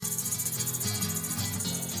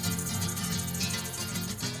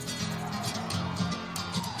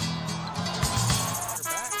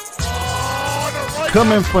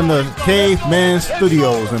Coming from the Caveman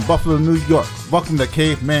Studios in Buffalo, New York. Welcome to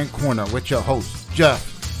Caveman Corner with your host,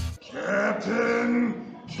 Jeff.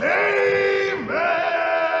 Captain Caveman!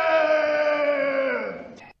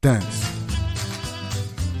 Dance.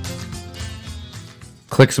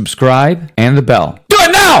 Click subscribe and the bell. Do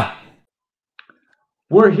it now!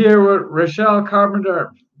 We're here with Rychele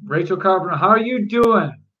Carpenter. Rachel Carpenter, how are you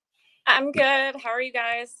doing? I'm good. How are you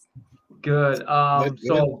guys? Good.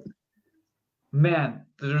 So, man,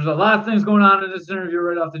 there's a lot of things going on in this interview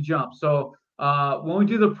right off the jump. So, when we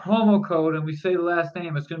do the promo code and we say the last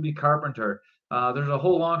name, it's going to be Carpenter. There's a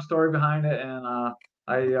whole long story behind it, and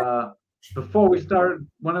before we started,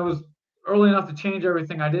 when it was early enough to change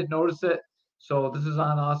everything, I didn't notice it. So this is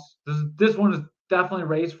on us. This one is definitely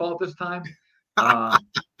Ray's fault this time.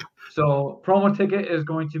 So promo ticket is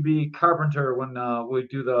going to be Carpenter when we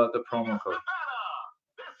do the promo code.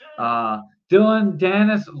 Dylan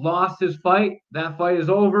Dennis lost his fight. That fight is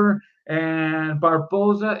over, and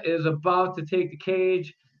Barboza is about to take the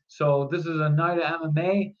cage. So this is a night of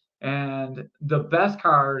MMA, and the best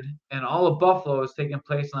card in all of Buffalo is taking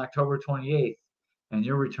place on October 28th, and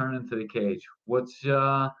you're returning to the cage. What's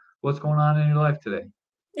going on in your life today?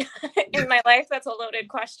 In my life, that's a loaded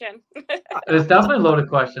question. It's definitely a loaded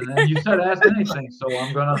question, and you said ask anything, so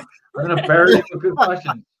I'm gonna bury it with good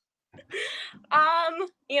questions.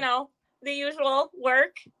 The usual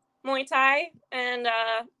work, Muay Thai, and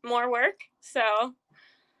more work. So,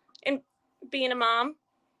 and being a mom,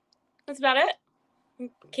 that's about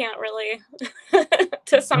it. Can't really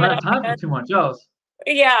to sum it up. Time for too much else.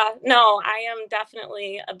 Yeah, no, I am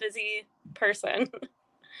definitely a busy person.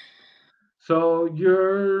 So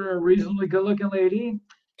you're a reasonably good-looking lady,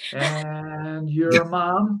 and you're a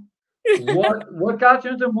mom. What got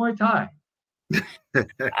you into Muay Thai?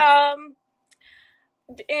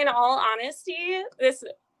 In all honesty, this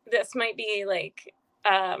might be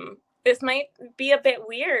this might be a bit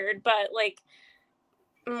weird, but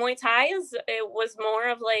Muay Thai was more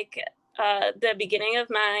of the beginning of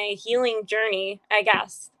my healing journey, I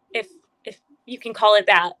guess, if you can call it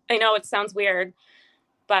that. I know it sounds weird,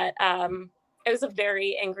 but I was a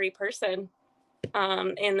very angry person.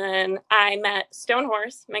 And then I met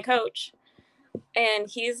Stonehorse, my coach, and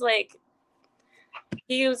he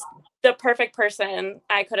was the perfect person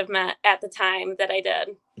I could have met at the time that I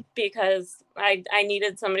did, because I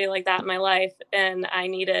needed somebody like that in my life, and I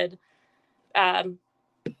needed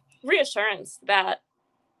reassurance that,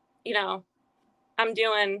 I'm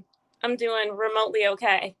doing remotely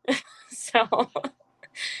okay. So,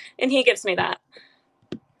 and he gives me that.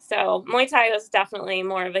 So Muay Thai was definitely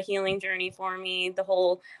more of a healing journey for me. The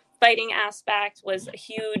whole fighting aspect was a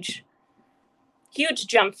huge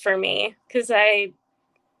jump for me, because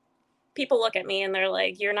people look at me and they're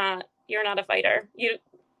like, you're not a fighter.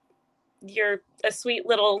 You're a sweet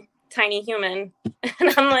little tiny human.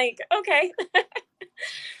 And I'm like, okay.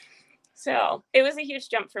 So it was a huge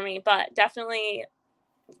jump for me, but definitely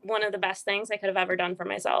one of the best things I could have ever done for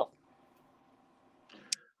myself.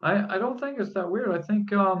 I don't think it's that weird. I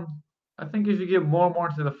think as you get more and more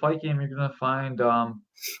into the fight game, you're gonna find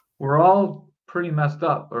we're all pretty messed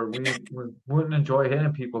up, or we wouldn't enjoy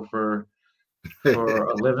hitting people for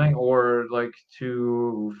a living, or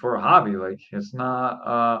for a hobby. It's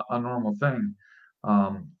not a normal thing.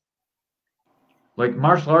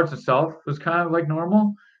 Martial arts itself is kind of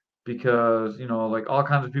normal, because all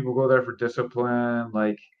kinds of people go there for discipline,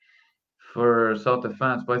 for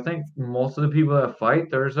self-defense. But I think most of the people that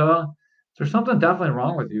fight, there's something definitely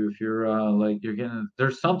wrong with you. If you're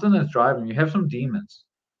there's something that's driving you. You have some demons,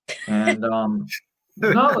 and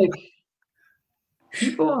not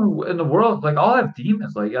people in the world all have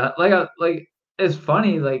demons. It's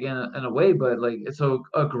funny in a way, but it's a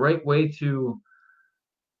great way to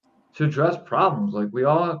address problems.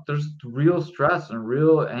 There's real stress and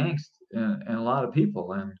real angst in a lot of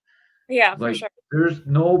people, and yeah, for sure. There's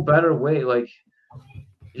no better way.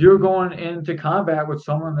 You're going into combat with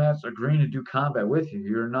someone that's agreeing to do combat with you.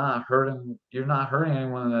 You're not hurting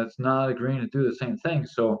anyone that's not agreeing to do the same thing.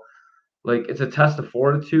 So it's a test of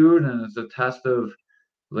fortitude, and it's a test of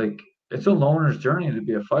it's a loner's journey to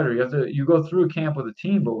be a fighter. You go through a camp with a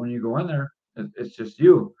team, but when you go in there, it's just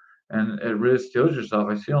you, and it really steals yourself.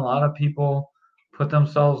 I see a lot of people put their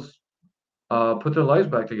lives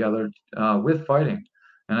back together with fighting,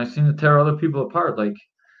 and I've seen it tear other people apart.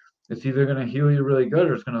 It's either going to heal you really good,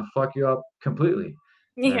 or it's going to fuck you up completely.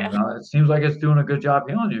 Yeah. And, it seems like it's doing a good job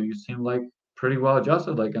healing you. You seem pretty well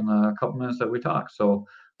adjusted, in the couple minutes that we talked. So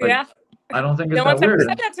yeah, I don't think it's no that one's weird. ever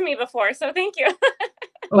said that to me before, so thank you.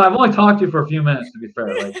 Well, I've only talked to you for a few minutes, to be fair.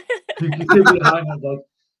 You could be behind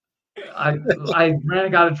I ran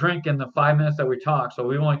and got a drink in the 5 minutes that we talked, so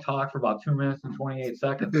we only talked for about 2 minutes and 28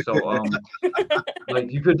 seconds. So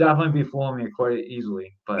like you could definitely be fooling me quite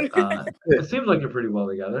easily, but it seems like you're pretty well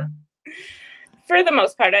together. For the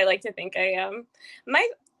most part, I like to think I am.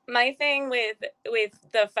 My thing with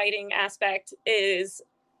the fighting aspect is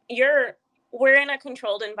we're in a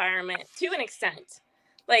controlled environment to an extent.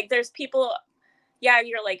 Like there's people, yeah,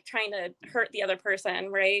 you're like trying to hurt the other person,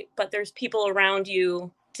 right? But there's people around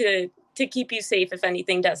you to keep you safe if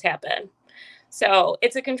anything does happen. So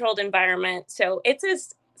it's a controlled environment. So it's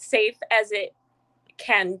as safe as it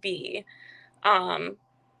can be,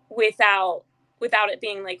 without it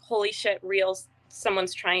being like, holy shit, real,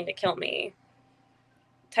 someone's trying to kill me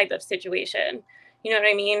type of situation. You know what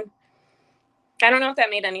I mean? I don't know if that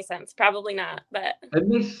made any sense. Probably not, but it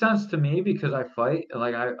makes sense to me because I fight.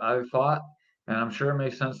 Like I fought, and I'm sure it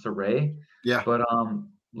makes sense to Ray. Yeah. But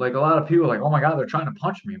like a lot of people are like, oh my god, they're trying to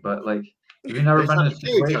punch me. But like, if you've never been in a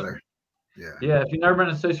situation, yeah, if you've never been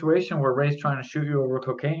in a situation where Ray's trying to shoot you over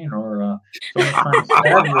cocaine or someone's trying to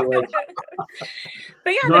stab you, like,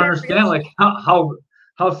 but yeah, you don't understand like how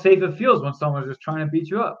safe it feels when someone's just trying to beat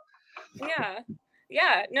you up.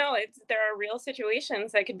 Yeah, no, there are real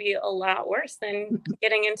situations that could be a lot worse than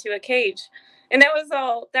getting into a cage. And that was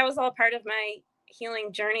all part of my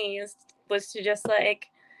healing journey was to just like,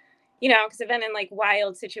 you know, because I've been in like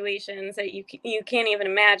wild situations that you can't even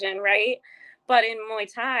imagine, right? But in Muay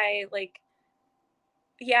Thai, like,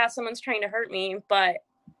 yeah, someone's trying to hurt me, but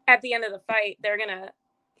at the end of the fight, they're gonna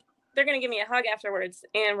give me a hug afterwards,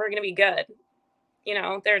 and we're gonna be good. You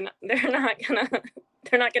know, they're not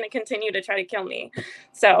gonna continue to try to kill me.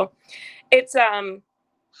 So it's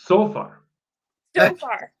so far.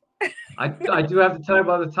 I do have to tell you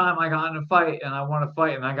about the time I got in a fight and I won a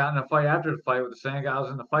fight, and I got in a fight after the fight with the same guy I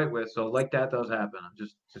was in the fight with. So like that does happen.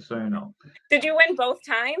 Just so you know. Did you win both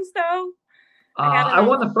times though? I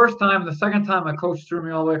won the first time. The second time, my coach threw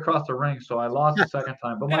me all the way across the ring, so I lost the second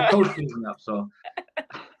time. But my coach beat me up. So.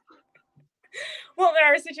 Well,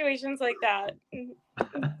 there are situations like that.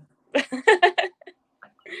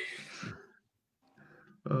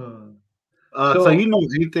 So you know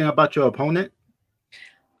anything about your opponent?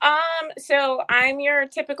 So I'm your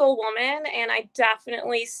typical woman, and I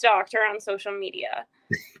definitely stalked her on social media.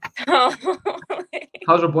 So,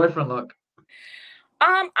 how's her boyfriend look?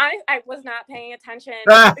 I was not paying attention.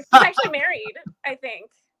 She's actually married, I think.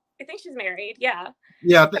 I think she's married. Yeah.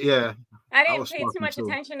 Yeah. I didn't pay too much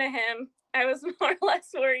attention to him. I was more or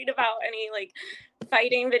less worried about any like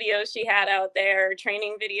fighting videos she had out there,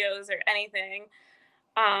 training videos or anything.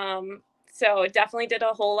 So definitely did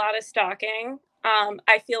a whole lot of stalking.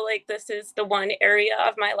 I feel like this is the one area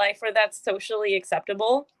of my life where that's socially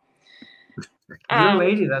acceptable. You're a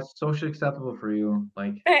lady, that's socially acceptable for you.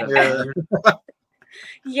 Like,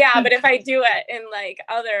 yeah, but if I do it in like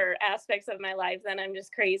other aspects of my life, then I'm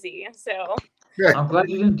just crazy. So I'm glad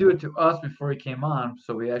you didn't do it to us before you came on,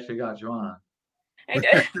 so we actually got you on. I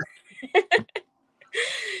did.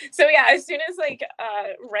 So yeah, as soon as like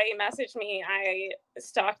Ray messaged me, I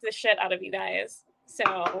stalked the shit out of you guys.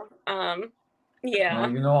 So yeah. Well,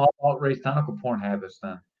 you know all about Ray's tentacle porn habits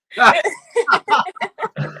then.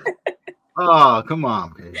 Oh, come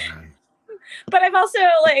on, man. But I've also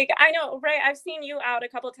like, I know, Ray, I've seen you out a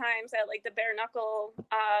couple times at like the bare knuckle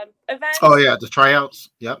event. Oh yeah, the tryouts.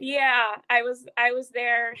 Yep. Yeah, I was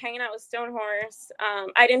there hanging out with Stonehorse.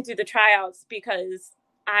 I didn't do the tryouts because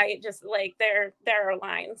I just like there are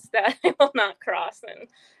lines that I will not cross, and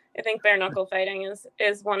I think bare knuckle fighting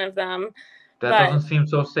is one of them. That doesn't seem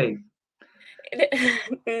so safe.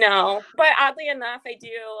 No, but oddly enough, I do.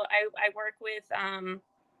 I work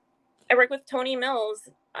with Tony Mills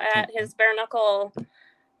at his bare knuckle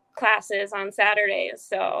classes on Saturdays.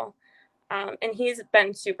 So, and he's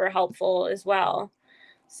been super helpful as well.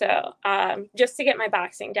 So, just to get my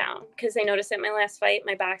boxing down, because I noticed at my last fight,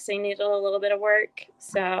 my boxing needed a little bit of work.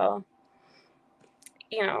 So,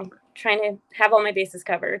 you know, trying to have all my bases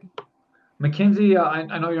covered. Mackenzie, I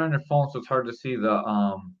know you're on your phone, so it's hard to see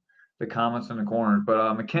the comments in the corner,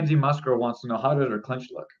 but Mackenzie Musgrove wants to know, how did her clinch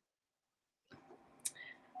look?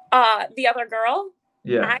 The other girl?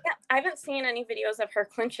 Yeah. I haven't seen any videos of her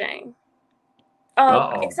clinching.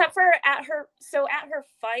 Except for at her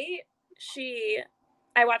fight,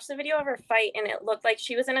 I watched the video of her fight and it looked like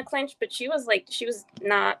she was in a clinch, but she was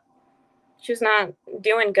not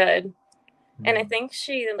doing good. Mm-hmm. And I think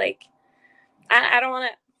she I don't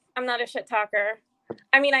want to, I'm not a shit talker.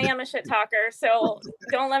 I mean, I am a shit talker, so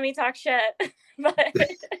don't let me talk shit. But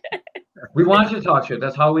we want you to talk shit.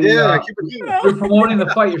 That's how we. You're promoting the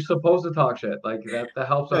fight. You're supposed to talk shit. Like that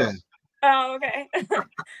helps us. Oh, okay.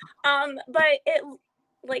 But it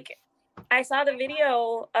I saw the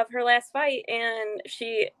video of her last fight, and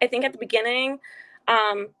I think at the beginning,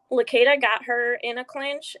 Lakeda got her in a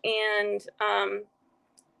clinch, and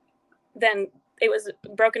then it was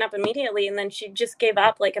broken up immediately, and then she just gave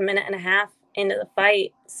up like a minute and a half into the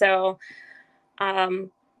fight. So,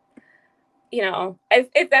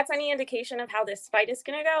 if that's any indication of how this fight is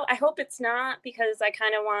going to go, I hope it's not, because I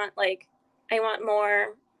kind of want, I want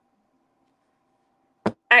more.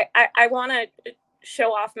 I want to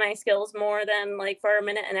show off my skills more than like for a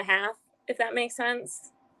minute and a half, if that makes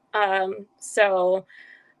sense. So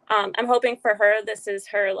I'm hoping for her, this is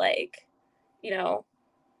her, like,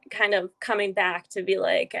 kind of coming back to be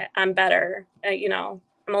like, I'm better, I'm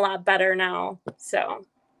a lot better now. So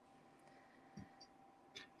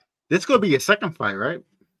This is going to be your second fight, right?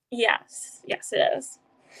 yes, it is.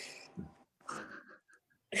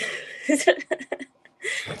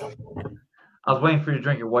 I was waiting for you to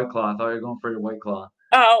drink your White Claw. I thought you were going for your White Claw.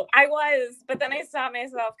 Oh, I was, but then I stopped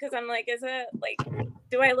myself because I'm like, is it like,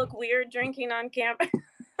 do I look weird drinking on camp?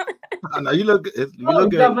 No, you look good. You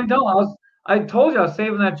definitely don't. I told you I was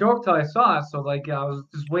saving that joke till I saw it. So like, I was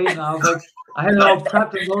just waiting. I was like, I had it all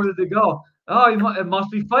prepped and loaded to go. Oh, it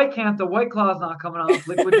must be fight camp. The White Claw's not coming out.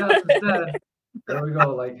 Liquid Death instead. There we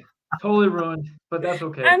go. Like, totally ruined, but that's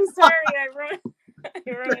okay. I'm sorry, I ruined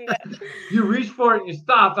it. You reached for it and you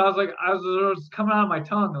stopped. I was coming out of my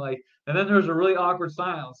tongue, like, and then there was a really awkward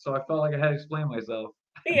silence. So I felt like I had to explain myself.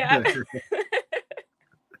 Yeah.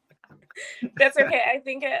 That's okay. I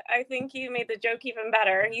think you made the joke even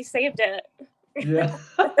better. You saved it. Yeah.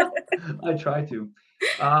 I try to.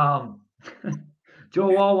 Joe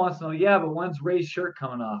Wall wants to know, yeah, but when's Ray's shirt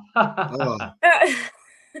coming off?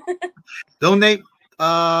 Donate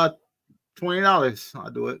 $20.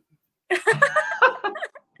 I'll do it.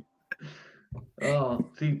 Oh,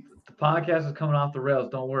 see, the podcast is coming off the rails.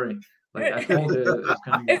 Don't worry. Like I told you, it's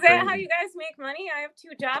gonna be Is that crazy. how you guys make money? I have 2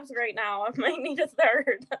 jobs right now. I might need a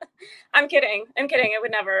third. I'm kidding. I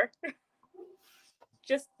would never.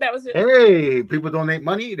 Just that was it. Hey, people donate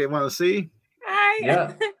money. They want to see.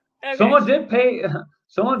 Yeah. Okay. Someone did pay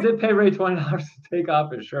Ray $20 to take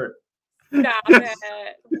off his shirt. Stop it.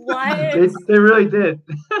 What? They really did.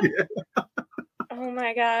 Oh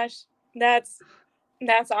my gosh. That's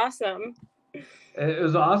awesome. It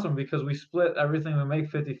was awesome because we split everything. We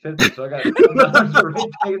make 50-50. So I got $10 for Ray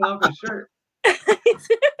taking off his shirt.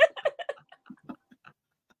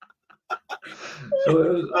 So it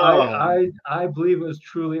was. I believe it was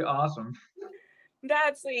truly awesome.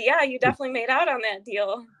 You definitely made out on that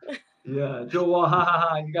deal. Yeah, Joe Wall, ha ha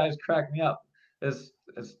ha! You guys crack me up. It's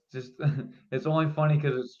just it's only funny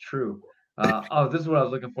because it's true. This is what I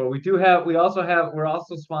was looking for. We're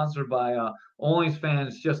also sponsored by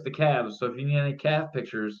OnlyFans, just the calves. So if you need any calf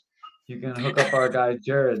pictures, you can hook up our guy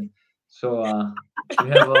Jared. So we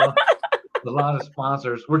have a lot of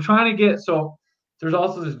sponsors. We're trying to get, so there's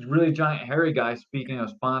also this really giant hairy guy, speaking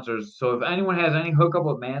of sponsors. So if anyone has any hookup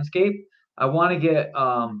with Manscaped, I want to get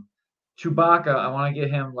Chewbacca. I want to get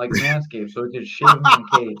him like Manscaped so he could shave him in a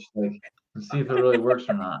cage, like, and see if it really works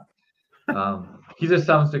or not. He's a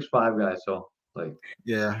 7'6" guy, so like,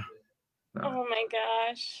 yeah. Oh my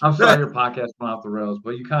gosh. I'm sorry your podcast went off the rails,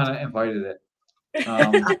 but you kind of invited it.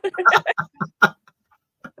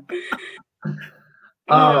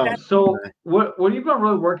 So what have you been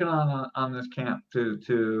really working on this camp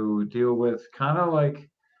to deal with kind of like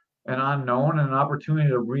an unknown and an opportunity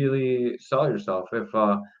to really sell yourself? If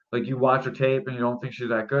like you watch her tape and you don't think she's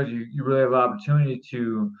that good, you really have an opportunity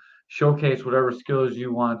to showcase whatever skills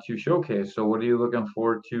you want to showcase. So what are you looking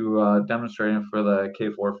forward to demonstrating for the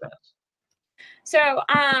K4 fans? So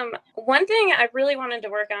one thing I really wanted to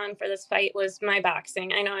work on for this fight was my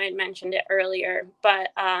boxing. I know I had mentioned it earlier,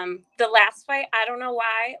 but the last fight, I don't know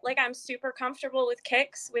why, like I'm super comfortable with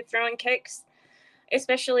throwing kicks,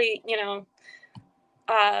 especially,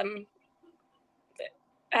 I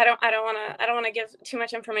don't want to give too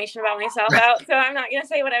much information about myself out, so I'm not going to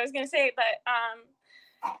say what I was going to say, but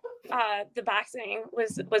the boxing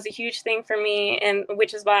was a huge thing for me, and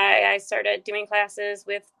which is why I started doing classes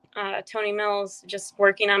with Tony Mills, just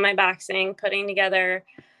working on my boxing, putting together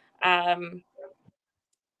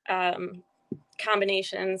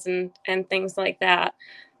combinations and things like that.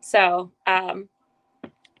 So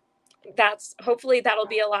hopefully that'll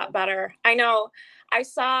be a lot better. I know I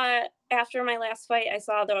saw after my last fight, I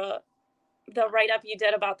saw the write-up you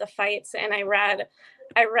did about the fights, and I read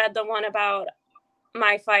the one about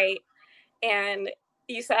my fight, and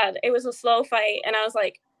you said it was a slow fight, and I was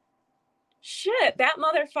like, shit, that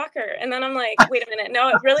motherfucker. And then I'm like, wait a minute, no,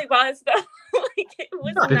 it really was though. Like, it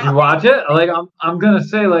was Did you watch it? Like I'm gonna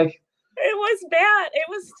say, like, it was bad. It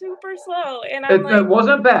was super slow, and it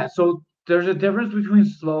wasn't bad. So there's a difference between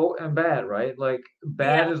slow and bad, right? Like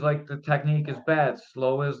bad Yeah. is like the technique is bad.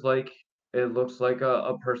 Slow is like it looks like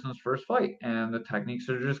a person's first fight, and the techniques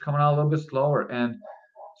are just coming out a little bit slower. And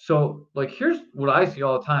so, like, here's what I see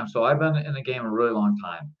all the time. So I've been in the game a really long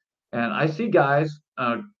time, and I see guys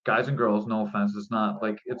and girls. No offense, it's not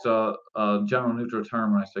like it's a general neutral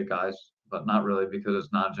term when I say guys, but not really because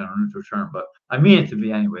it's not a general neutral term. But I mean it to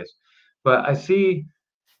be anyways. But I see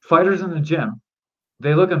fighters in the gym,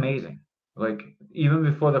 they look amazing. Like even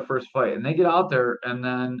before the first fight, and they get out there, and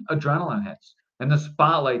then adrenaline hits, and the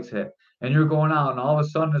spotlights hit, and you're going out, and all of a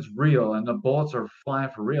sudden it's real, and the bullets are flying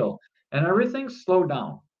for real, and everything's slowed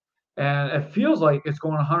down, and it feels like it's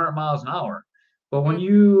going 100 miles an hour. But when Mm.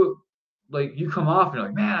 you come off, and you're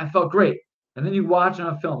like, man, I felt great, and then you watch it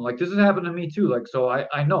on film. Like this has happened to me too. Like so,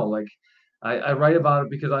 I know like. I write about it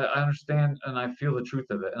because I understand and I feel the truth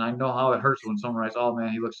of it. And I know how it hurts when someone writes, oh man,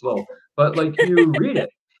 he looks slow. But like you read it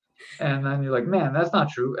and then you're like, man, that's not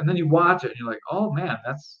true. And then you watch it and you're like, oh man,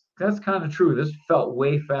 that's kind of true. This felt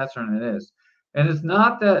way faster than it is. And it's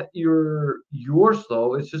not that you're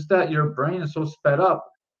slow. It's just that your brain is so sped up.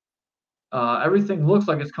 Everything looks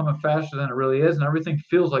like it's coming faster than it really is, and everything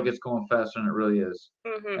feels like it's going faster than it really is.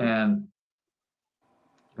 Mm-hmm. And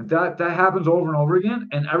that happens over and over again.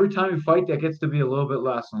 And every time you fight, that gets to be a little bit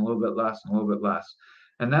less and a little bit less and a little bit less.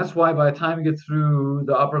 And that's why by the time you get through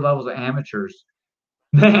the upper levels of amateurs,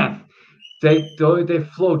 man, they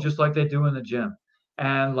flow just like they do in the gym.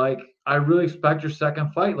 And like I really expect your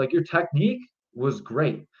second fight. Like your technique was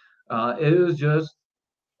great. It was just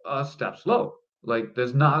a step slow. Like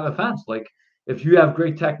there's not offense. Like if you have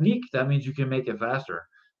great technique, that means you can make it faster.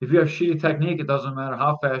 If you have shitty technique, it doesn't matter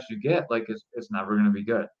how fast you get. Like it's never gonna be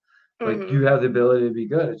good. Like Mm-hmm. you have the ability to be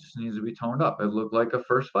good. It just needs to be toned up. It looked like a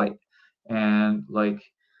first fight, and like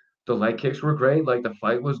the leg kicks were great. Like the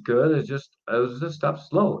fight was good. It was a step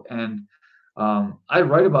slow. And I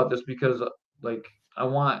write about this because like I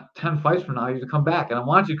want 10 fights from now you to come back, and I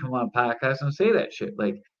want you to come on a podcast and say that shit.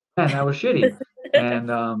 Like, man, that was shitty. And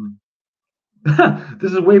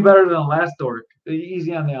this is way better than the last dork.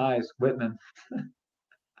 Easy on the eyes, Whitman.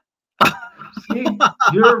 See,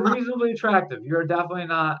 you're reasonably attractive. You're definitely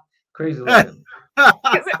not crazy looking.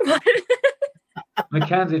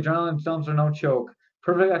 Mackenzie, adrenaline dumps are no choke.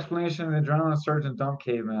 Perfect explanation of the adrenaline surge and dump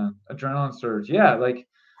caveman. Adrenaline surge. Yeah, like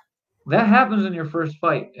that happens in your first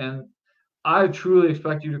fight. And I truly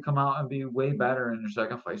expect you to come out and be way better in your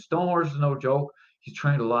second fight. Stonehorse is no joke. He's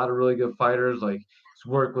trained a lot of really good fighters. Like he's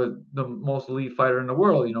worked with the most elite fighter in the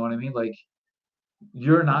world. You know what I mean? Like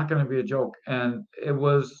you're not going to be a joke. And it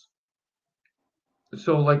was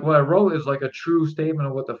so like what I wrote is like a true statement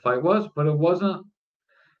of what the fight was, but it wasn't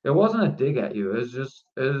a dig at you. It was just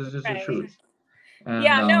the Right. truth. And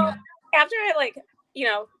Yeah, no, after I like,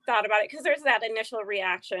 thought about it, because there's that initial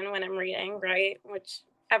reaction when I'm reading, right? Which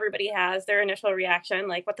everybody has their initial reaction,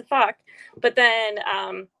 like, what the fuck? But then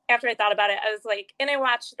after I thought about it, I was like, and I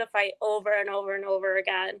watched the fight over and over and over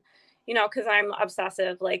again, because I'm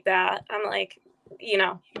obsessive like that. I'm like,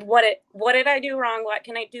 what did I do wrong? What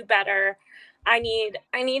can I do better? I need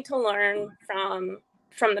to learn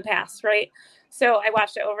from the past, right? So I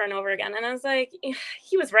watched it over and over again, and I was like,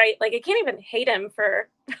 he was right. Like I can't even hate him for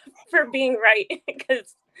being right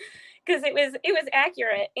because it was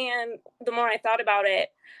accurate. And the more I thought about it,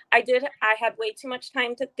 I had way too much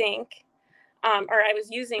time to think, or I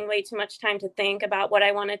was using way too much time to think about what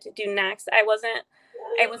I wanted to do next. I wasn't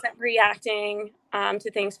reacting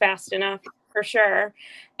to things fast enough for sure,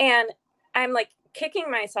 and I'm like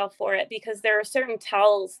kicking myself for it because there are certain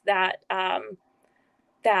tells that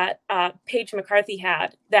Paige McCarthy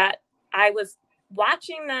had that I was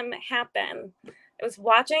watching them happen. I was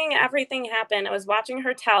watching everything happen. I was watching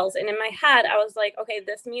her tells. And in my head, I was like, okay,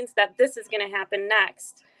 this means that this is going to happen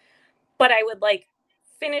next. But I would like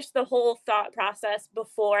finish the whole thought process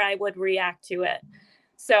before I would react to it.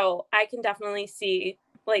 So I can definitely see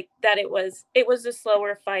like that it was a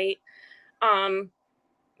slower fight.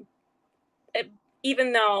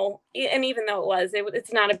 Even though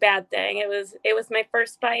it's not a bad thing. It was my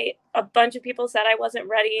first fight. A bunch of people said I wasn't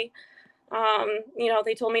ready.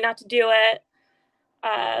 They told me not to do it.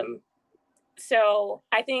 So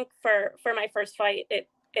I think for my first fight,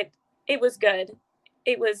 it was good.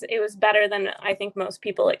 It was better than I think most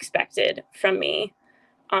people expected from me.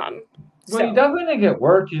 well, you definitely didn't get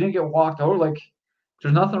worked. You didn't get walked over. Like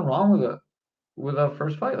there's nothing wrong with a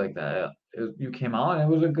first fight like that. You came out and it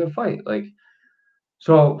was a good fight. Like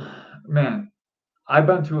so, man, I've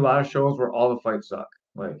been to a lot of shows where all the fights suck.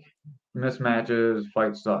 Like mismatches,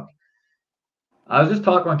 fights suck. I was just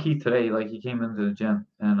talking with Keith today. Like he came into the gym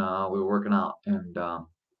and we were working out, and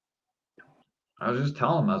I was just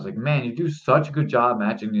telling him, I was like, man, you do such a good job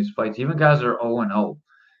matching these fights. Even guys that are 0-0.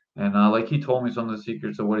 And like he told me some of the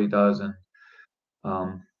secrets of what he does, and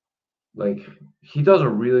um, like he does a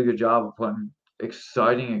really good job of putting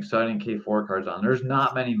exciting K4 cards on. There's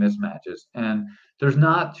not many mismatches, and there's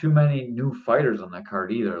not too many new fighters on that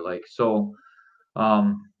card either. Like so,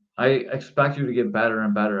 um, I expect you to get better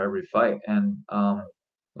and better every fight, and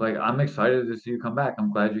like I'm excited to see you come back.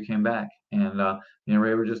 I'm glad you came back, and me and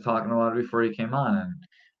Ray were just talking about it before you came on, and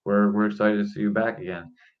we're excited to see you back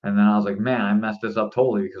again. And then I was like, man, I messed this up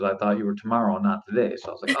totally because I thought you were tomorrow, not today. So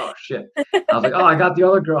I was like, oh shit. I was like, oh, I got the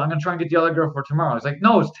other girl. I'm gonna try and get the other girl for tomorrow. I was like,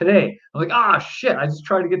 no, it's today. I was like, ah, shit. I just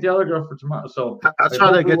tried to get the other girl for tomorrow. So I like,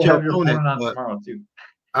 try to get we'll your have opponent, on but tomorrow too.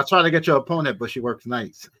 I try to get your opponent, but she works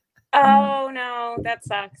nights. Oh no, that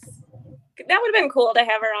sucks. That would have been cool to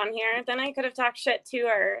have her on here. Then I could have talked shit to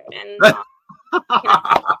her, and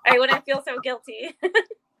I wouldn't feel so guilty.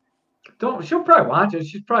 She'll probably watch it.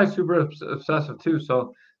 She's probably super obsessive too.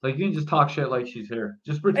 So like you can just talk shit like she's here.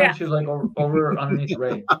 Just pretend she's like over underneath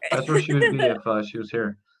Ray. That's where she would be if she was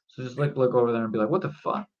here. So just like look over there and be like, what the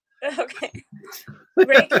fuck? Okay.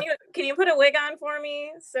 Ray, can you put a wig on for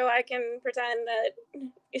me so I can pretend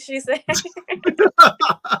that she's there?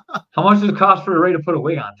 How much does it cost for Ray to put a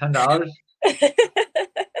wig on? $10?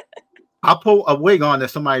 I'll put a wig on if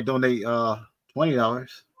somebody donate $20.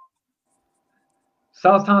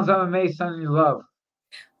 Southtown's MMA sending you love.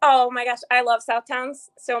 Oh my gosh, I love Southtowns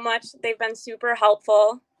so much. They've been super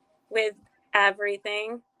helpful with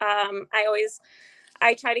everything.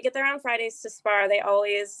 I try to get there on Fridays to spar. They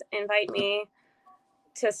always invite me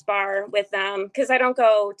to spar with them because I don't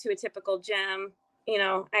go to a typical gym. You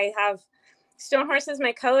know, I have Stonehorse as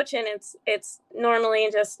my coach, and it's normally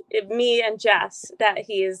just me and Jess that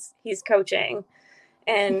he's coaching,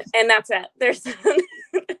 and that's it. There's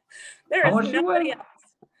there is nobody else.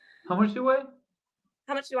 How much do you weigh?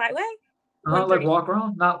 How much do I weigh? Like walk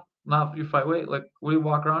around? Not your fight weight. Like what do you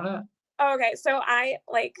walk around at? Oh, okay, so I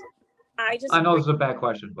know this is a bad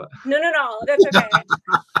question, but no, that's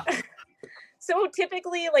okay. So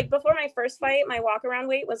typically, like before my first fight, my walk around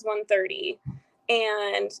weight was 130,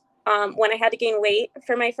 and when I had to gain weight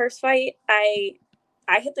for my first fight, I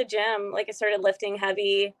hit the gym. Like I started lifting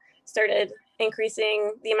heavy, started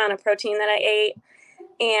increasing the amount of protein that I ate,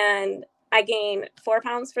 and I gained 4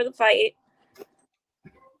 pounds for the fight.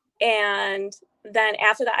 And then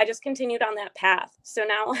after that, I just continued on that path. So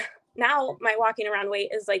now my walking around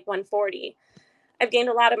weight is like 140. I've gained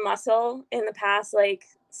a lot of muscle in the past like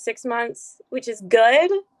 6 months, which is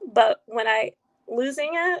good. But when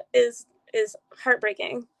losing it is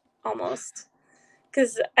heartbreaking almost.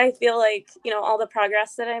 Because I feel like, you know, all the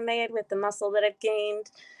progress that I made with the muscle that I've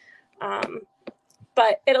gained.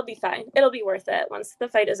 But it'll be fine. It'll be worth it once the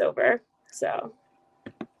fight is over. So.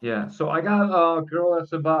 Yeah. So I got a girl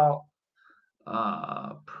that's about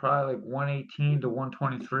probably like 118 to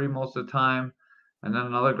 123 most of the time. And then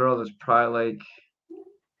another girl that's probably like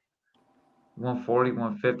 140,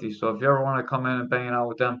 150. So if you ever want to come in and bang it out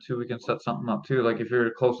with them too, we can set something up too. Like if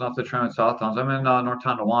you're close enough to train with Southtowns. I'm in North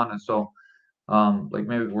Tonawanda, so like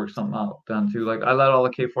maybe work something out then too. Like I let all the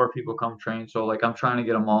K4 people come train, so like I'm trying to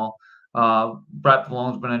get them all. Brett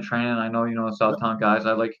Malone's been in training. I know you know the Southtown guys.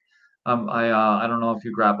 I like I don't know if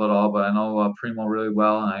you grapple at all, but I know Primo really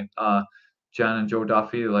well, and Jen and Joe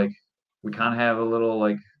Duffy, like we kind of have a little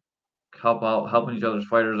like helping each other's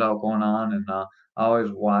fighters out going on, and I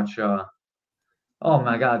always watch. Oh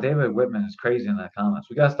my God, David Whitman is crazy in the comments.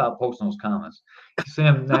 We gotta stop posting those comments. He's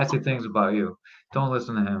saying nasty things about you. Don't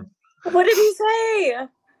listen to him. What did he say?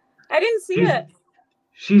 I didn't see it.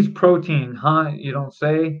 She's protein, huh? You don't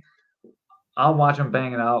say. I'll watch him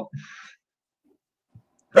bang it out.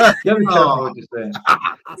 You gotta be careful what you say.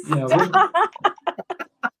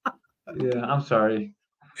 Yeah, I'm sorry.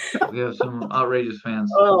 We have some outrageous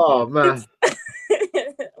fans. Oh man.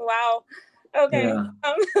 Wow. Okay. Yeah.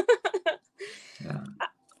 Yeah.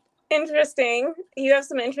 Interesting. You have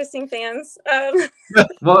some interesting fans.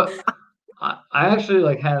 Well, I actually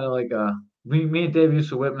like had like me and Dave used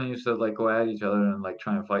to like go at each other and like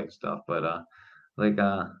try and fight and stuff, but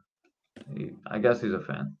I guess he's a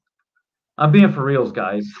fan. I'm being for reals,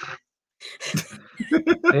 guys.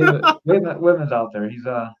 David Whitman's out there. He's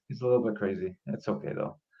a little bit crazy. It's okay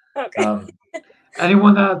though. Okay.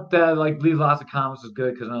 Anyone that like leaves lots of comments is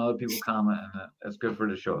good because then other people comment and that's good for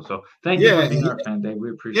the show. So thank you for being our fan, Dave. We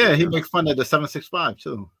appreciate it. Yeah, he makes fun of the 765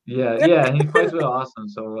 too. Yeah, he fights with Austin.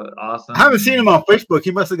 So Austin. I haven't seen him on Facebook.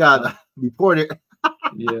 He must have got reported.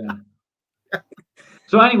 Yeah.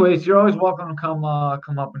 So, anyways, you're always welcome to come up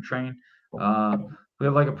and train. We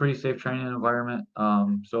have like a pretty safe training environment.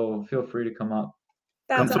 So feel free to come up.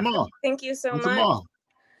 Come That's awesome. tomorrow. Thank you so Come much. tomorrow.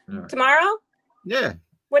 Yeah. Tomorrow? Yeah.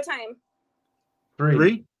 What time?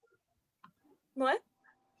 3. What?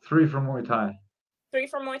 3 for Muay Thai. 3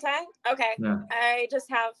 for Muay Thai? Okay. Yeah.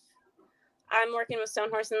 I'm working with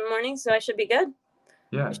Stonehorse in the morning, so I should be good.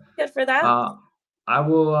 Yeah. Good for that. I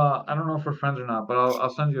will. I don't know if we're friends or not, but I'll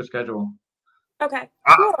send you a schedule. Okay.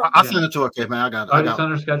 I'll Cool. send it to her, Caveman. I got You send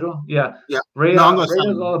her schedule? Yeah. Yeah. Ray, No, I'm gonna Ray send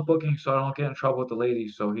does him. all the booking, so I don't get in trouble with the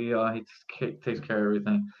ladies. So he takes care of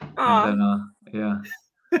everything. Aw, And then yeah.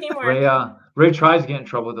 teamwork. Ray tries to get in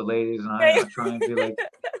trouble with the ladies, and I try and be like,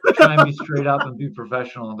 try and be straight up and be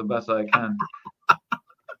professional the best I can.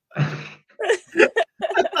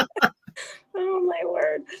 Oh my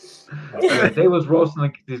word. Yeah, Dave was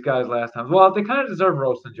roasting these guys last time. Well, they kind of deserve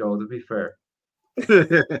roasting, Joe, to be fair.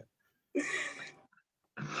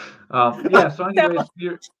 Yeah, so anyways,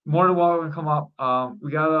 you're more than welcome to come up.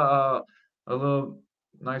 We got a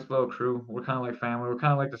nice little crew. We're kind of like family. We're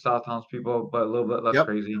kind of like the South Towns people, but a little bit less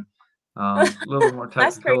crazy. A little bit more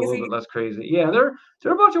technical, a little bit less crazy. Yeah, they're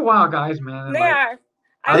a bunch of wild guys, man. And They are.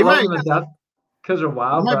 I love them to death because they're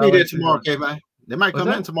wild. They might be there tomorrow, Caveman. They might come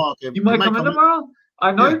in tomorrow, Caveman. You might come in tomorrow?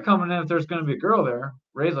 I know you're coming in if there's going to be a girl there.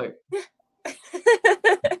 Ray's like, Ray's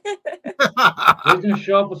going to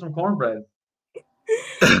show up with some cornbread.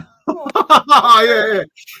 Yeah.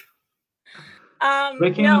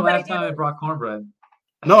 Ray came in last time I brought cornbread.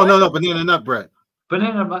 No, banana nut bread.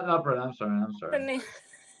 Banana nut bread. I'm sorry.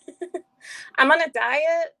 I'm on a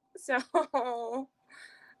diet, so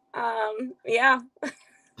yeah.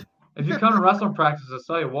 If you come to wrestling practice, I'll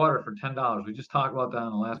sell you water for $10. We just talked about that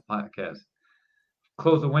on the last podcast.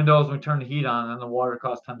 Close the windows and we turn the heat on, and the water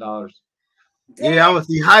costs $10. Yeah, I was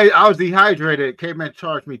dehydrated. Caveman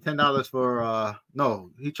charged me $10 for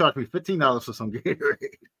he charged me $15 for some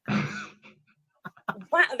Gatorade.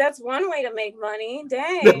 Wow, that's one way to make money.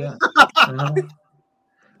 Dang. Yeah.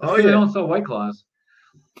 Oh yeah, they don't sell White Claws.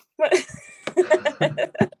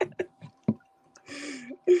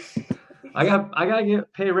 I gotta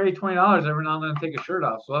pay Ray $20 every now and then to take a shirt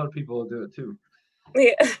off, so other people will do it too.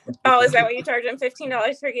 Yeah. Oh, is that what you charge him?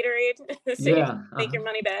 $15 for Gatorade? So yeah. You can make your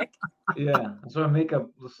money back. Yeah. So I make a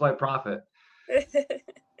slight profit.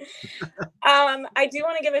 I do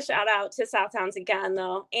want to give a shout out to South Towns again,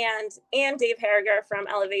 though, and Dave Harriger from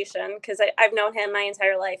Elevation, because I've known him my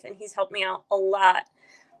entire life, and he's helped me out a lot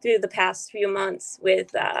through the past few months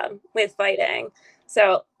with fighting.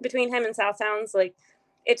 So between him and South Towns, like,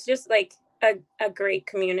 it's just like a great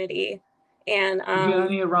community. And you get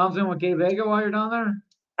any rounds in with Gay Vega while you're down there?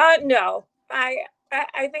 No, I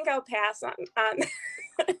think I'll pass on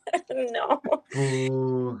no.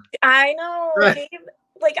 Ooh. I know, Gabe,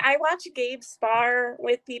 like, I watch Gabe spar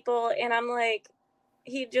with people, and I'm like,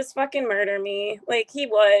 he'd just fucking murder me. Like, he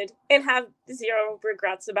would, and have zero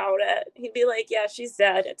regrets about it. He'd be like, yeah, she's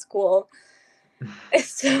dead. It's cool.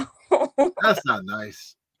 So that's not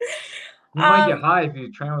nice. You might get high if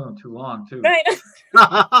you train with them too long, too. Right.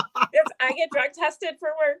 I get drug tested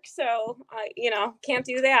for work, so can't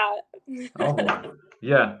do that. Oh,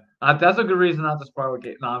 yeah. That's a good reason not to spar with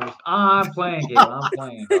Gabe. No, I'm playing, Gabe. I'm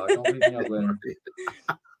playing, dog. Don't beat me up later.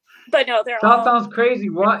 But no, they're South Town's crazy.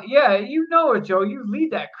 What? Yeah, you know it, Joe. You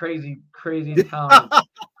lead that crazy in town.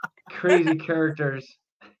 Crazy characters.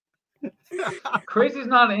 Crazy is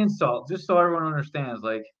not an insult, just so everyone understands.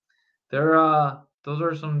 Like, those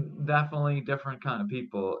are some definitely different kind of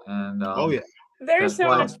people, and they're so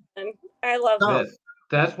much fun. I love it.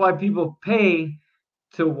 That's why people pay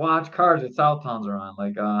to watch cards that South Towns are on.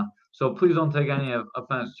 Like, so please don't take any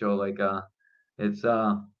offense, Joe. Like, it's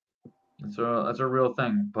a real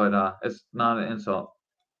thing, but it's not an insult.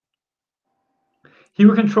 He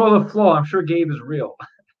would control the flow. I'm sure Gabe is real.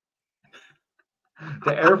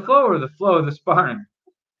 The airflow or the flow of the sparring?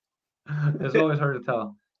 It's always hard to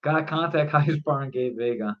tell. Gotta contact high sparring Gabe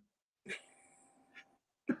Vega.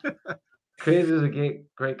 Crazy is a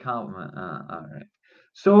great compliment. All right.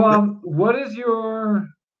 So, what is your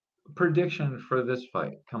prediction for this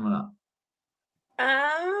fight coming up?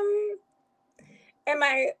 Am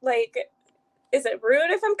I like? Is it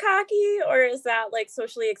rude if I'm cocky, or is that like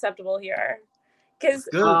socially acceptable here? Because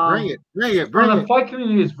bring it. The fight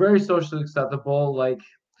community is very socially acceptable. Like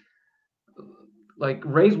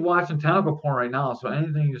Ray's watching tentacle porn right now, so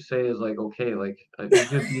anything you say is like okay. Like you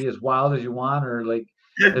could be as wild as you want, or like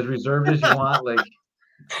as reserved as you want. Like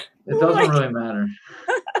it doesn't really matter.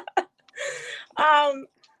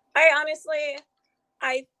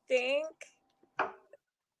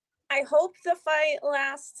 I hope the fight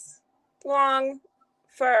lasts long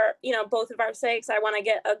for both of our sakes. I want to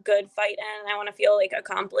get a good fight in. I want to feel like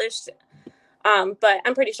accomplished. But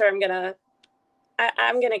I'm pretty sure I'm gonna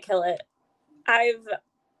kill it.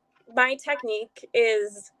 my technique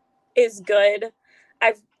is good.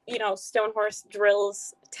 I've stone horse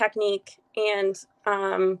drills technique, and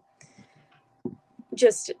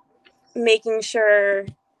just making sure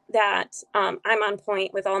that I'm on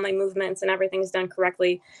point with all my movements and everything's done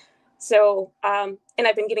correctly. So and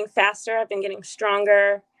I've been getting faster, I've been getting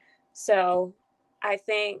stronger. So I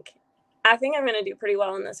think I'm going to do pretty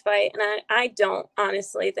well in this fight, and I don't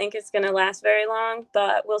honestly think it's going to last very long,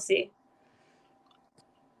 but we'll see.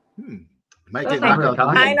 Might That's get not knocked very out.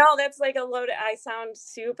 cocky. I know that's like a load. I sound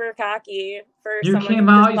super cocky for You someone came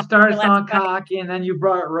who just out, you lost started their last sounding fight. cocky, and then you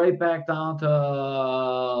brought it right back down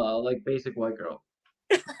to like basic white girl.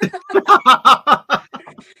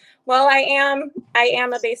 Well, I am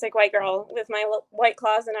a basic white girl with my white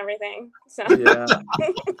claws and everything. So Yeah.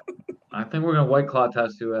 I think we're gonna white claw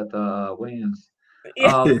test you at the weigh-ins.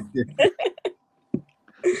 yeah.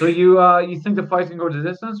 So you think the fight's gonna go to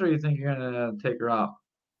distance, or you think you're gonna take her out?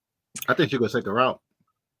 I think she's gonna take her out.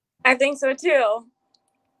 I think so too.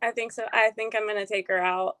 I think so. I think I'm gonna take her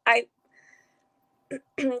out. I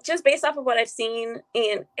just based off of what I've seen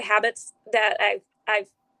and habits that I've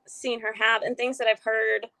seen her have and things that I've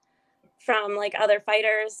heard from like other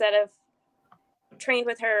fighters that have trained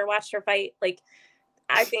with her, watched her fight. Like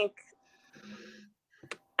I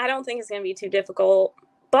don't think it's gonna be too difficult,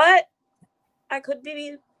 but I could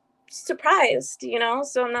be surprised,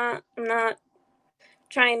 So I'm not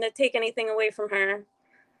trying to take anything away from her.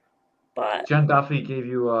 But Jen Duffy gave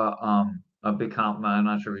you a big compliment. I'm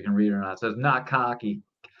not sure if you can read it or not. It says not cocky.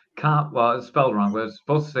 Well, it's spelled wrong, but it's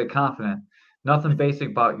supposed to say confident. Nothing basic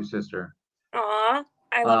about you, sister. aw,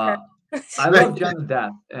 I love her. I love Jen to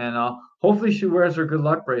death, and hopefully she wears her good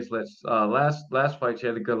luck bracelets. Last fight she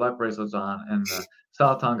had the good luck bracelets on, and the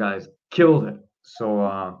Southtown guys killed it.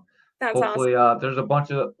 So That's hopefully awesome. there's a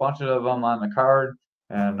bunch of them on the card,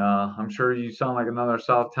 and I'm sure you sound like another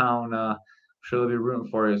Southtown. I'm sure they'll be rooting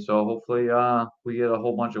for you. So hopefully we get a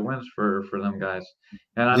whole bunch of wins for them guys,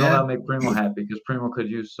 and I know that'll make Primo happy because Primo could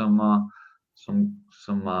use some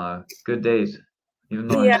good days, even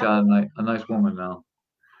though he's got a nice woman now.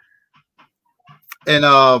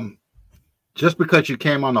 And just because you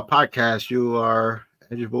came on the podcast, you are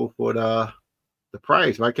eligible for the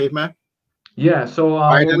prize, right, Caveman? Yeah. So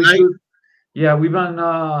Friday what we night? do, yeah, we've been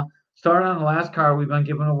starting on the last card. We've been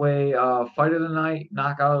giving away fight of the night,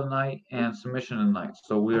 knockout of the night, and submission of the night.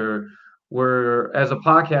 So we're as a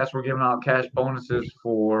podcast, we're giving out cash bonuses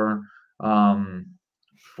for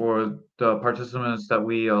the participants that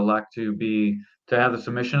we elect to have the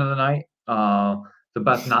submission of the night, the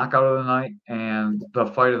best knockout of the night, and the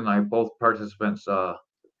fight of the night. Both participants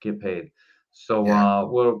get paid. So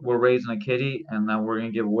we're raising a kitty, and then we're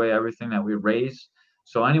gonna give away everything that we raise.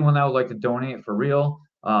 So anyone that would like to donate for real,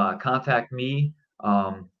 contact me.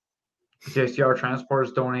 JCR Transport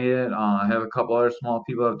has donated. I have a couple other small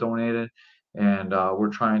people that have donated, and we're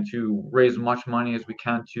trying to raise as much money as we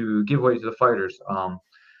can to give away to the fighters.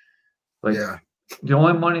 The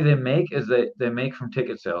only money they make is that they make from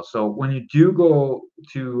ticket sales. So when you do go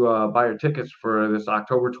to buy your tickets for this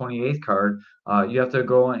October 28th card, you have to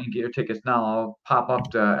go and get your tickets now. I'll pop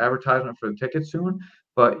up the advertisement for the tickets soon,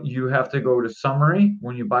 but you have to go to summary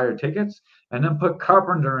when you buy your tickets, and then put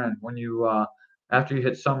Carpenter in when you after you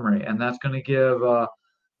hit summary, and that's going to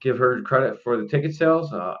give her credit for the ticket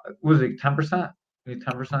sales. Was it 10%?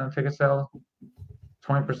 10% of ticket sales?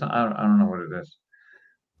 20%? I don't know what it is.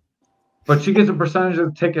 But she gets a percentage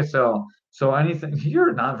of the ticket sale. So anything,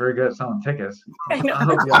 you're not very good at selling tickets. I'll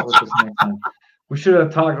help you out with this next time. We should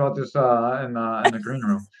have talked about this in the green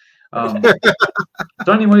room.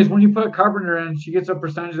 So anyways, when you put Carpenter in, she gets a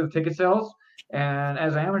percentage of the ticket sales. And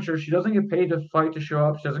as an amateur, she doesn't get paid to fight, to show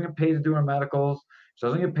up. She doesn't get paid to do her medicals. She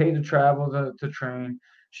doesn't get paid to travel to train.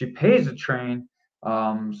 She pays to train.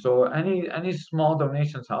 So any small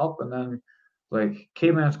donations help. And then like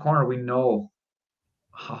Caveman's Corner, we know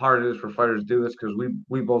how hard it is for fighters to do this because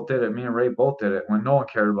we both did it. Me and Ray both did it when no one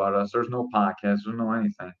cared about us. There's no podcast, there's no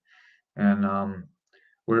anything, and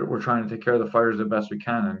we're trying to take care of the fighters the best we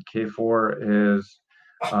can. And K4 is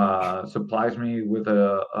supplies me with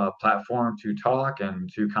a platform to talk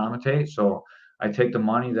and to commentate. So I take the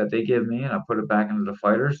money that they give me and I put it back into the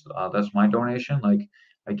fighters. That's my donation. Like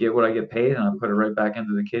I get what I get paid and I put it right back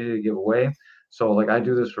into the kitty to give away. So like I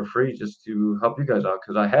do this for free just to help you guys out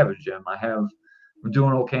because I have a gym. I'm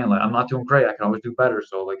doing okay. Like I'm not doing great. I can always do better.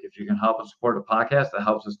 So like if you can help and support the podcast, that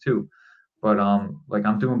helps us too. But like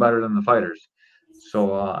I'm doing better than the fighters,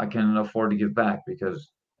 so I can afford to give back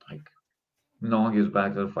because like no one gives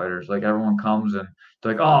back to the fighters. Like everyone comes and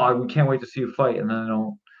they're like, oh, we can't wait to see you fight, and then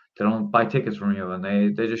they don't buy tickets from you, and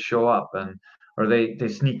they just show up, and or they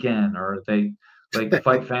sneak in, or they like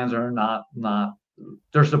fight fans are not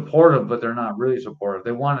they're supportive, but they're not really supportive.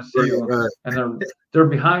 They want to see you, Right. and they're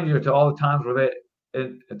behind you to all the times where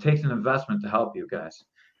it takes an investment to help you guys,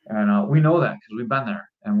 and we know that because we've been there,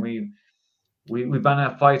 and we've been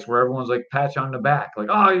at fights where everyone's like pat you on the back, like,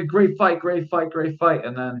 oh, great fight, great fight, great fight,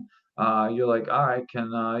 and then you're like, all right,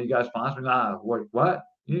 can you guys sponsor me? Nah, what?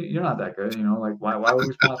 You're not that good, like why would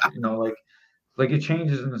we sponsor? Like it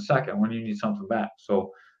changes in a second when you need something back.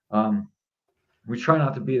 So we try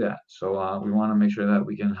not to be that. So we want to make sure that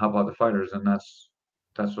we can help out the fighters, and that's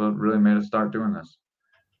what really made us start doing this.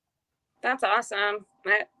 That's awesome.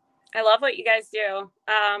 I love what you guys do.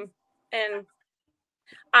 And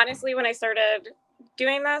honestly, when I started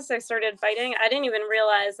doing this, I started fighting. I didn't even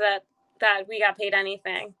realize that we got paid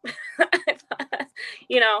anything. I thought,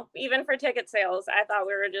 even for ticket sales, I thought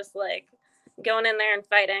we were just like going in there and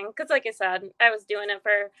fighting. Because like I said, I was doing it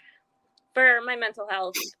for my mental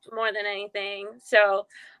health more than anything. So,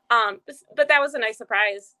 but that was a nice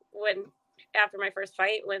surprise after my first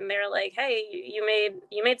fight, when they're like, hey, you made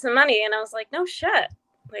some money. And I was like, no shit.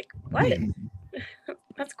 Like, what?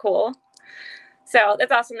 That's cool. So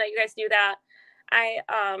that's awesome that you guys do that.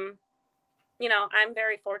 I'm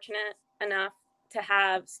very fortunate enough to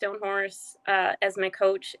have Stone Horse as my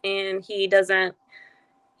coach, and he doesn't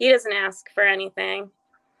ask for anything.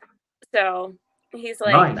 So he's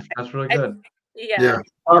like, nice. That's really good. Yeah.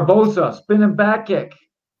 Barbosa, spinning back kick.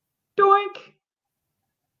 Doink.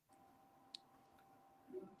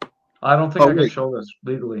 I don't think I can show this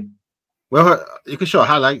legally. Well, you can show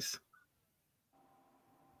highlights.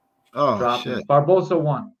 Oh, dropping. Shit. Barbosa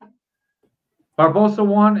won,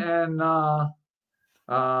 and the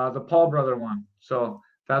Paul brother won. So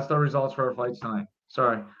that's the results for our fights tonight.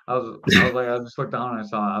 Sorry, I was like, I just looked down and I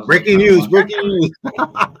saw. Breaking news!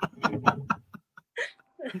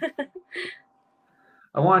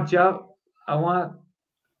 I want to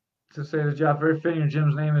say to Jeff, very fitting your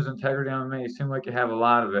gym's name is Integrity MMA. You seem like you have a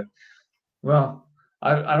lot of it. Well,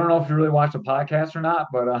 I don't know if you really watch the podcast or not,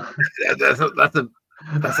 but that's a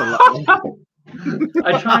lot.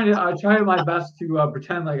 I try my best to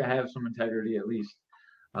pretend like I have some integrity at least.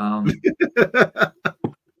 I'm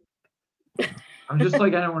just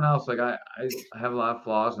like anyone else. Like I have a lot of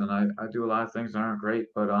flaws, and I do a lot of things that aren't great.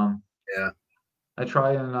 But I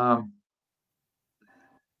try and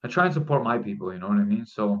support my people. You know what I mean?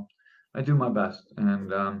 So I do my best,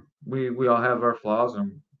 and we all have our flaws,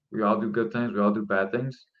 and we all do good things. We all do bad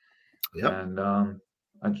things. Yep. And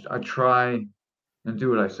I try and do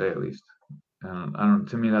what I say at least. And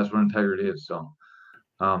to me, that's what integrity is. So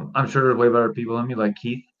I'm sure there's way better people than me, like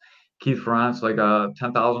Keith Ferrant's like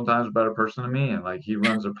 10,000 times a better person than me, and like he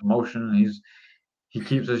runs a promotion, and he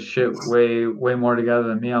keeps his shit way more together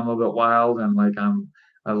than me. I'm a little bit wild, and like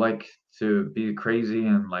I like to be crazy,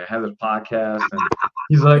 and like have this podcast, and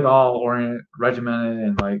he's like all regimented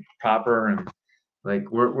and like proper, and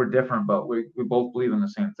like we're different, but we both believe in the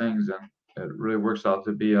same things, and it really works out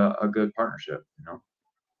to be a good partnership,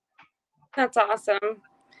 That's awesome.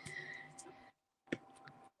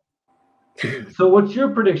 So what's your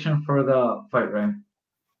prediction for the fight, Ray?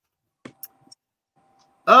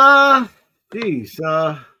 Geez.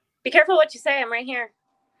 Be careful what you say. I'm right here.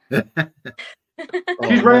 She's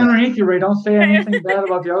right underneath you, Ray. Don't say anything bad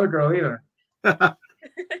about the other girl either.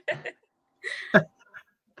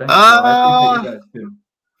 Thanks, I appreciate you guys too.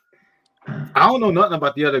 I don't know nothing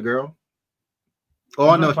about the other girl. Oh,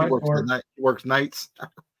 I know she works nights.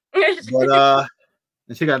 But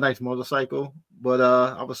and she got a nice motorcycle. But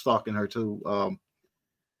I was stalking her too.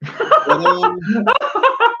 It's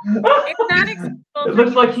not it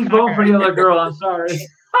looks like he's going for the other girl. I'm sorry.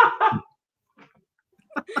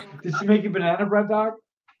 Did she make you banana bread, dog?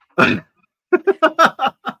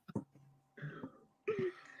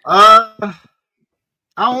 I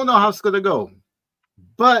don't know how it's gonna go,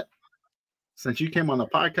 but since you came on the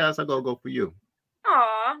podcast, I gotta go for you.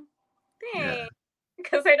 Aw, thanks.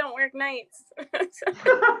 Because I don't work nights.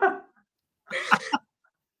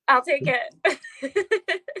 I'll take it.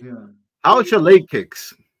 Yeah. How's your leg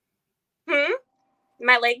kicks?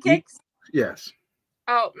 My leg kicks? Yes.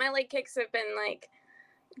 Oh, my leg kicks have been like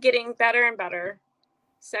getting better and better.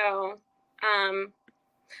 So,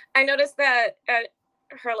 I noticed that at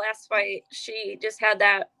her last fight, she just had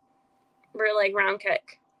that real like round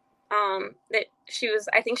kick. That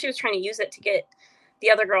I think she was trying to use it to get the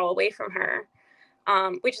other girl away from her,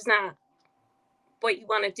 which is not what you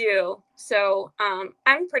want to do. So,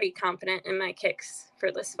 I'm pretty confident in my kicks for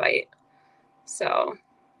this fight. So,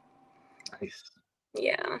 nice.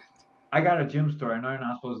 Yeah. I got a gym story. I know you're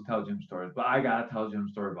not supposed to tell gym stories, but I gotta tell a gym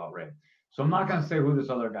story about Ray. So I'm not gonna say who this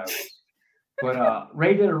other guy was. But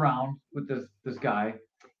Ray did a round with this guy,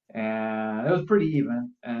 and it was pretty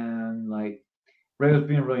even. And like Ray was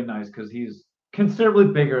being really nice because he's considerably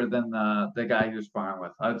bigger than the guy he was sparring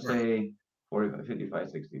with. I'd say 45, 55,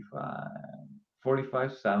 65,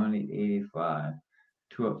 45, 70, 85.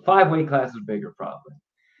 To a 5 weight classes bigger probably.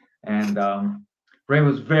 And Ray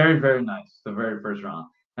was very, very nice the very first round.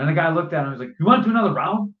 And the guy looked at him and was like, "You want to do another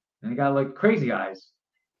round?" And he got like crazy eyes.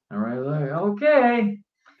 And Ray was like, "Okay."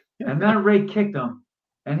 And then Ray kicked him.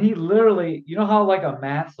 And he literally, you know how like a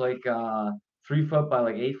mat's like 3 foot by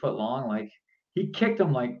like 8 foot long? Like he kicked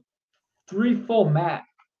him like 3 full mat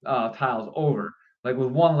tiles over, like with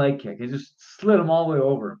one leg kick. He just slid him all the way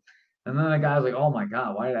over. And then the guy was like, "Oh my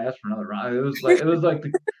God, why did I ask for another round?" It was like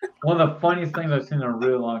one of the funniest things I've seen in a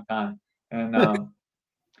really long time. And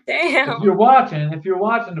Damn. if you're watching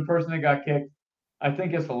the person that got kicked, I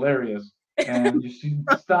think it's hilarious. And you should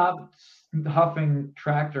stop huffing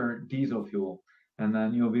tractor diesel fuel, and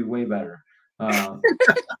then you'll be way better.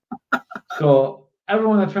 So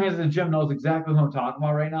everyone that trains in the gym knows exactly who I'm talking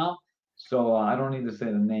about right now. So I don't need to say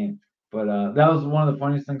the name, but that was one of the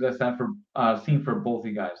funniest things I seen for both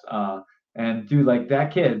you guys. And dude, like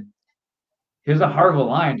that kid, he's a heart of a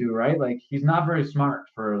lion, dude, right? Like he's not very smart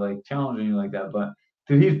for like challenging you like that, but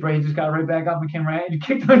dude, he just got right back up and came right, and you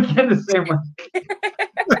kicked him again the same way.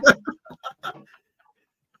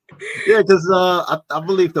 Yeah, because I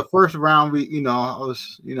believe the first round I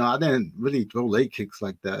didn't really throw leg kicks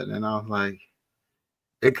like that, and I was like,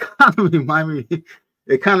 it kind of reminded me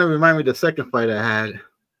of the second fight I had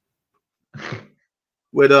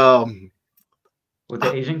with the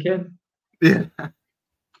Asian kid. Yeah.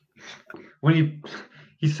 When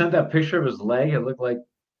he sent that picture of his leg, it looked like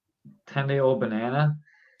 10-day-old banana.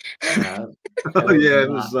 It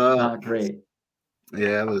was not great.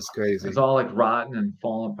 Yeah, it was crazy. It's all like rotten and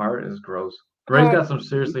falling apart. It's gross. Ray's got some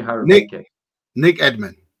seriously hard leg kicks. Nick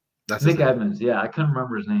Edmond. That's Nick Edmonds. Yeah, I couldn't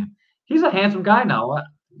remember his name. He's a handsome guy now. What?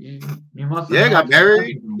 You must have. Yeah, got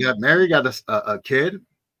married. Got a kid.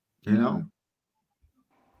 You know.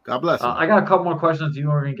 God bless him. I got a couple more questions. You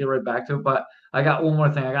are going to get right back to it, but I got one more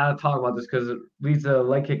thing. I got to talk about this because it leads to a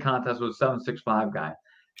leg kick contest with a 7'6" guy.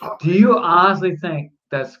 Do you honestly think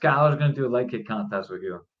that Skylar's going to do a leg kick contest with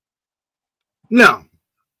you? No, okay.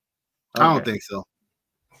 I don't think so.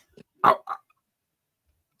 I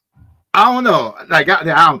don't know. Like I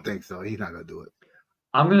don't think so. He's not going to do it.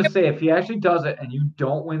 I'm going to say if he actually does it and you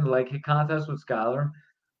don't win the leg kick contest with Skylar,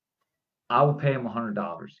 I will pay him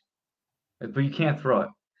 $100. But you can't throw it.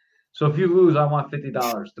 So if you lose, I want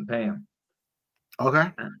 $50 to pay him. Okay.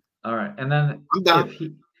 All right. And then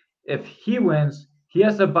if he wins, he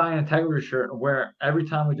has to buy an integrity shirt and wear it every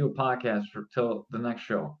time we do a podcast till the next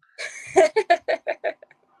show.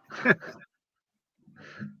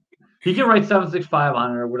 He can write 765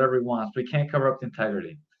 on it or whatever he wants, but he can't cover up the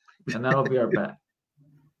integrity. And that'll be our bet.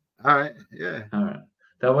 All right. Yeah. All right.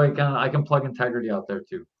 That way I can plug integrity out there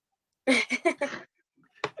too. I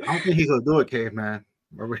don't think he's gonna do it, Caveman.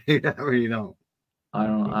 I really don't. I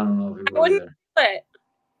don't know if he will wouldn't do it.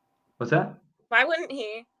 What's that? Why wouldn't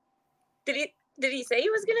he? Did he say he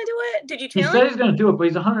was gonna do it? Did you tell him? He said he's gonna do it, but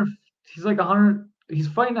he's 100. He's like 100. He's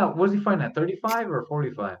fighting out. What is he fighting at? 35 or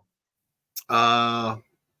 45?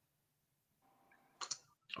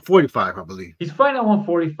 45, I believe. He's fighting at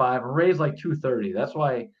 145 and Ray's like 230. That's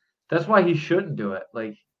why he shouldn't do it.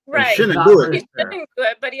 Like right. He shouldn't do it. He shouldn't do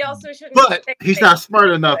it, but he also shouldn't. But he's not smart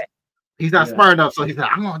enough. He's not smart enough, so he's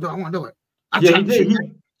like, I want to do it. He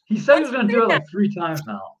did. He said he was gonna do it like 3 times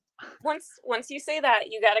now. Once you say that,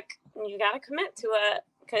 you gotta commit to it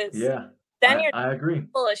because then I agree.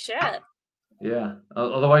 Full of shit. Yeah.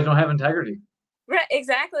 Otherwise, you don't have integrity. Right.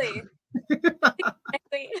 Exactly.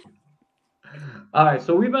 Exactly. All right.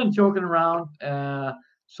 So we've been joking around.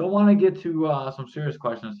 So I want to get to some serious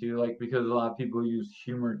questions to you, like because a lot of people use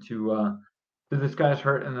humor to disguise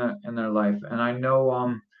hurt in their life, and I know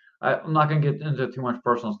I'm not gonna get into too much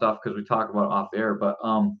personal stuff because we talk about it off the air, but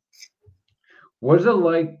what is it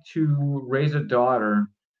like to raise a daughter,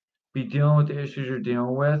 be dealing with the issues you're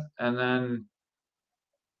dealing with, and then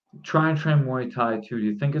try and train Muay Thai too? Do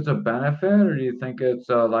you think it's a benefit or do you think it's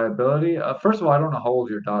a liability? First of all, I don't know how old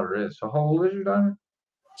your daughter is. So how old is your daughter?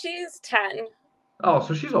 She's 10. Oh,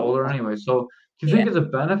 so she's older anyway. So do you think it's a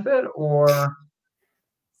benefit or?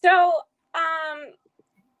 So,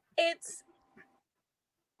 it's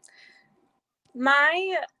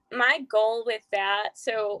my goal with that.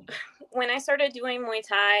 So when I started doing Muay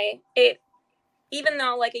Thai, even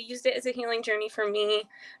though like I used it as a healing journey for me,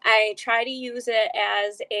 I try to use it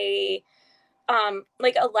as a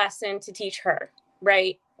like a lesson to teach her,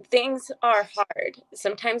 right? things are hard.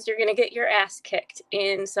 Sometimes you're going to get your ass kicked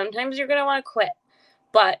and sometimes you're going to want to quit.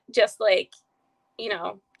 But just like,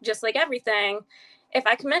 just like everything, if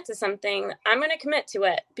I commit to something, I'm going to commit to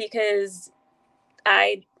it because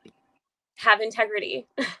I have integrity,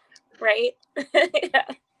 right? Yeah.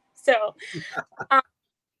 So,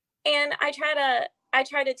 and I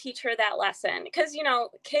try to teach her that lesson because,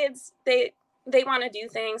 kids, they want to do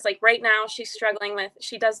things like right now she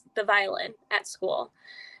does the violin at school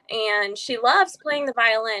and she loves playing the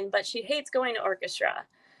violin, but she hates going to orchestra.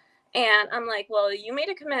 And I'm like, well, you made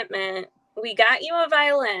a commitment. We got you a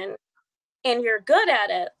violin and you're good at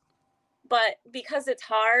it. But because it's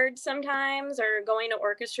hard sometimes, or going to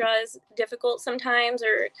orchestra is difficult sometimes,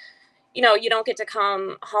 or, you don't get to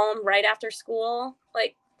come home right after school,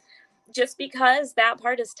 like, just because that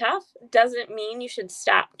part is tough doesn't mean you should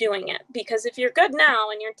stop doing it. Because if you're good now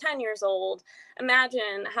and you're 10 years old,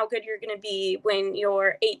 imagine how good you're going to be when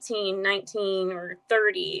you're 18, 19, or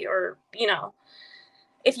 30, or,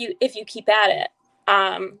 if you keep at it.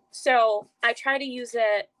 So I try to use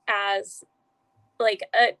it as like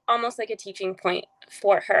almost like a teaching point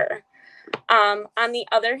for her. On the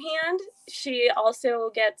other hand, she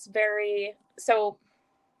also gets so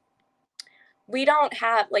we don't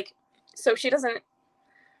have so she doesn't,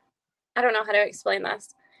 I don't know how to explain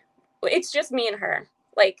this. It's just me and her.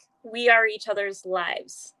 Like, we are each other's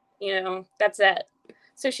lives, that's it.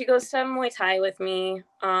 So she goes to Muay Thai with me.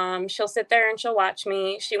 She'll sit there and she'll watch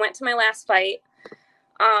me. She went to my last fight.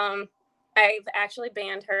 I've actually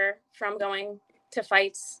banned her from going to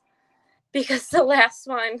fights because the last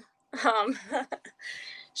one,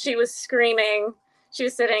 she was screaming. She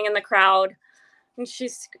was sitting in the crowd and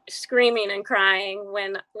she's screaming and crying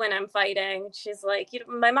when I'm fighting. She's like,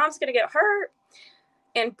 my mom's going to get hurt.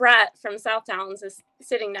 And Brett from South Towns is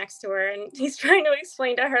sitting next to her and he's trying to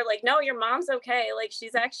explain to her, like, no, your mom's okay. Like,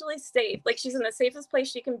 she's actually safe. Like, she's in the safest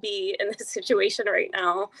place she can be in this situation right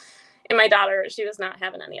now. And my daughter, she was not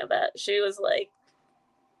having any of it. She was like,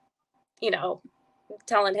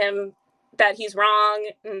 telling him that he's wrong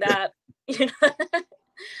and that,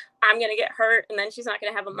 I'm going to get hurt and then she's not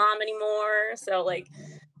going to have a mom anymore. So like,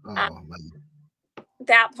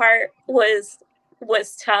 that part was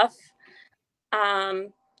tough.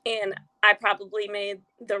 And I probably made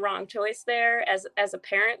the wrong choice there as a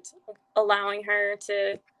parent, allowing her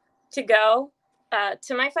to go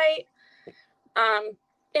to my fight.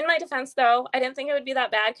 In my defense, though, I didn't think it would be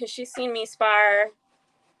that bad because she's seen me spar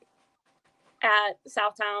at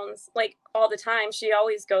South Towns like all the time. She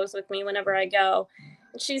always goes with me whenever I go.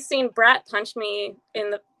 She's seen Brett punch me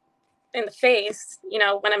in the face,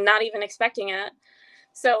 when I'm not even expecting it.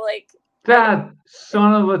 So like, that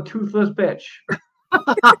son of a toothless bitch.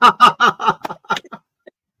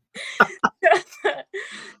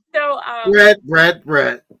 So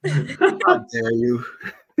Brett. How dare you?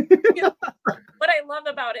 What I love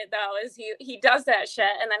about it though is he does that shit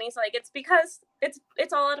and then he's like, it's because it's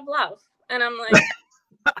all out of love. And I'm like,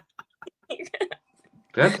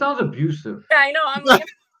 that sounds abusive. Yeah, I know. I'm like,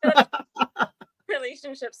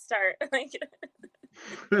 relationships start. Like,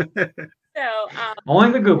 so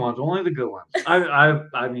only the good ones.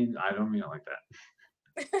 I mean, I don't mean it like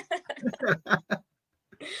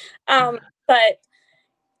that. But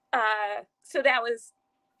so that was,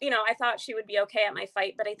 I thought she would be okay at my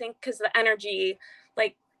fight, but I think because the energy,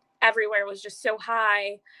 like, everywhere was just so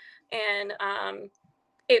high, and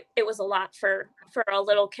it was a lot for a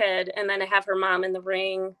little kid, and then to have her mom in the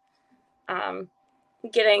ring,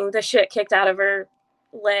 getting the shit kicked out of her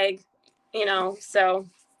leg, so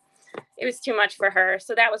it was too much for her.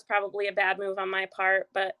 So that was probably a bad move on my part,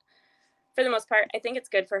 but for the most part, I think it's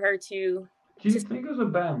good for her to. Do you think it was a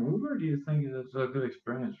bad move, or do you think it's a good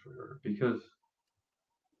experience for her? Because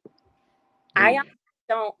I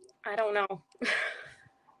don't know.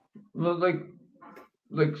 Well,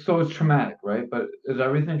 like so it's traumatic, right? But is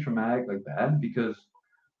everything traumatic like bad? Because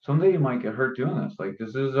someday you might get hurt doing this. Like,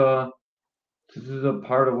 this is a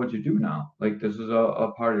part of what you do now. Like, this is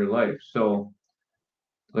a part of your life. So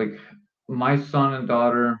like, my son and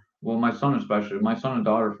daughter, well, my son especially, my son and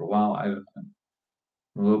daughter, for a while, I'm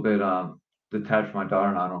a little bit detached from my daughter,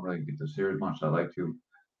 and I don't really get to see her as much as I like to.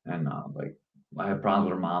 And like, I had problems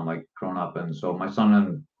with her mom, like, growing up, and so my son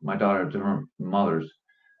and my daughter have different mothers.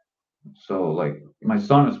 So like, my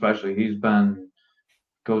son especially,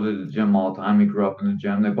 goes to the gym all the time. He grew up in the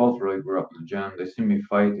gym. They both really grew up in the gym. They see me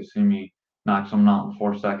fight. They see me knock someone out in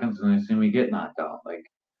 4 seconds, and they see me get knocked out. Like,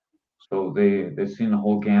 so they've seen the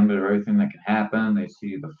whole gambit of everything that can happen. They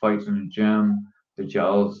see the fights in the gym, the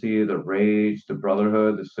jealousy, the rage, the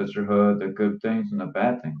brotherhood, the sisterhood, the good things and the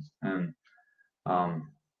bad things. And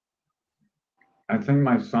I think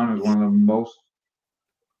my son is one of the most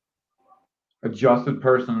adjusted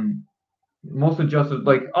person, most adjusted.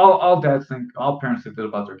 Like all dads think, all parents think that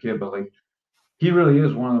about their kid, but like he really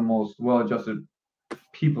is one of the most well-adjusted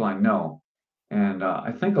people I know. And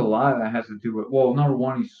I think a lot of that has to do with, well, number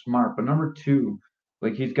one, he's smart, but number two,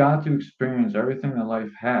 like he's got to experience everything that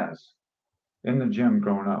life has in the gym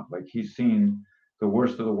growing up. Like he's seen the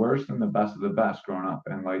worst of the worst and the best of the best growing up.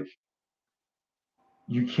 And like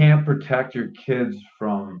you can't protect your kids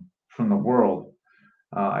from the world.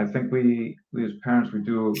 I think we as parents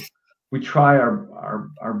we try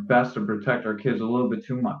our best to protect our kids a little bit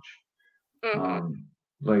too much.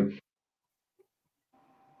 Like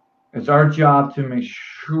it's our job to make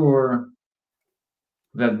sure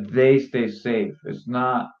that they stay safe. It's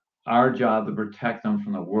not our job to protect them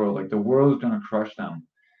from the world. Like the world is going to crush them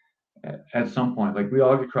at some point. Like we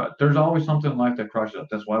all get crushed. There's always something in life that crushes us.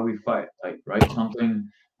 That's why we fight. Like right, something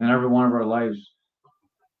in every one of our lives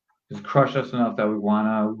has crushed us enough that we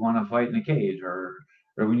wanna fight in a cage, or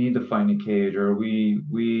we need to fight in a cage, or we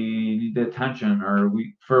need the attention, or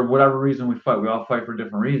we for whatever reason we fight. We all fight for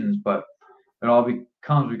different reasons, but it all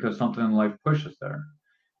becomes because something in life pushes there.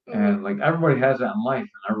 And like everybody has that in life,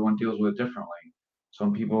 and everyone deals with it differently.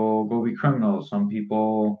 Some people go be criminals. Some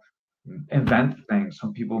people invent things.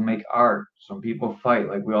 Some people make art. Some people fight.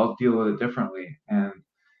 Like we all deal with it differently. And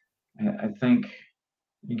I think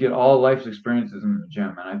you get all life's experiences in the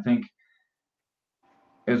gym. And I think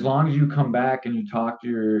as long as you come back and you talk to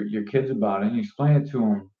your kids about it and you explain it to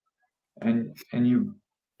them, and you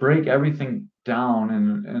break everything down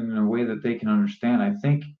in a way that they can understand, I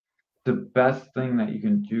think the best thing that you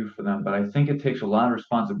can do for them. But I think it takes a lot of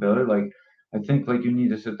responsibility. Like I think like you need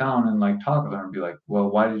to sit down and like talk with them and be like, well,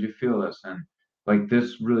 why did you feel this? And like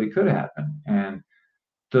this really could happen. And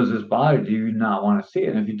does this bother you? Do you not want to see it?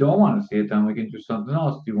 And if you don't want to see it, then we can do something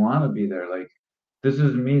else. Do you want to be there? Like this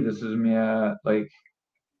is me. This is me. Like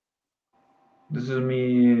this is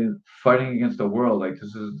me fighting against the world. Like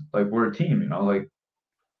this is like we're a team. Like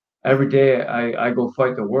every day I go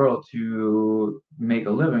fight the world to make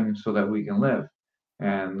a living so that we can live.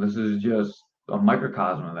 And this is just a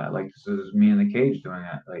microcosm of that. Like this is me in the cage doing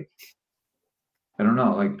that. Like I don't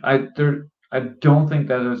know. Like I don't think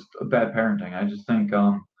that is a bad parenting. I just think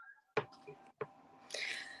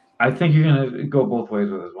I think you're gonna go both ways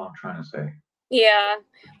with it, is what I'm trying to say. Yeah.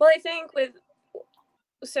 Well, I think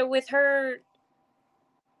with her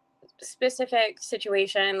specific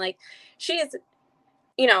situation, like she's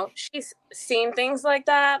seen things like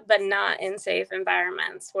that, but not in safe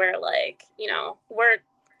environments where like,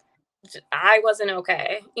 I wasn't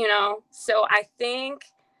okay, So I think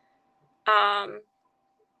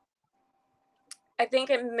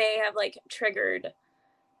it may have like triggered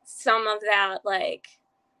some of that, like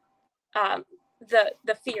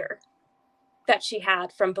the fear that she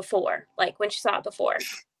had from before, like when she saw it before.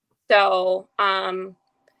 So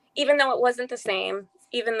even though it wasn't the same,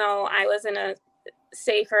 even though I was in a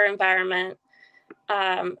safer environment,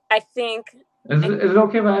 I think. Is it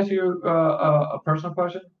okay if I ask you a personal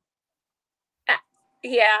question?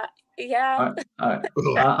 Yeah.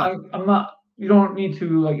 I'm not. You don't need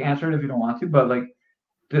to like answer it if you don't want to, but like,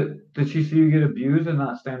 did she see you get abused and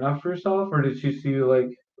not stand up for yourself, or did she see you like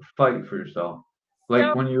fight for yourself,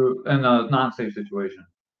 like when you in a non-safe situation?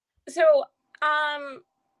 So,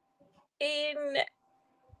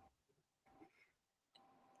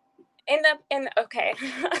 okay.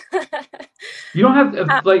 You don't have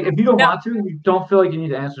to, like if you don't want to, you don't feel like you need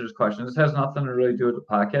to answer this question. This has nothing to really do with the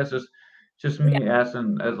podcast. It's just me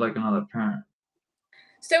asking as like another parent.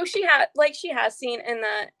 So she has seen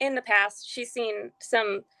in the past, she's seen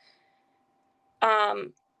some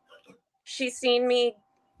she's seen me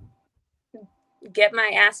get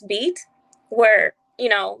my ass beat, where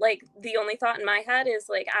like the only thought in my head is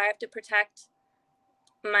like I have to protect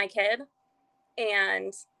my kid,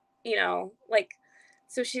 and like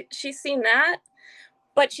so she's seen that,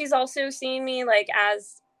 but she's also seen me like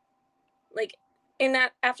as like in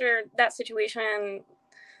that, after that situation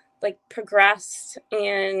like progressed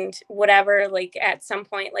and whatever, like at some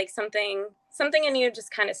point like something in you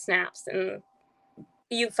just kind of snaps and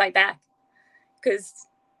you fight back, because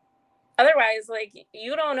otherwise like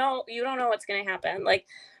you don't know what's going to happen. Like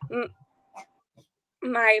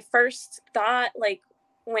my first thought, like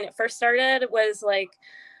when it first started, was like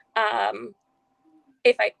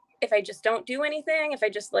if I just don't do anything, if I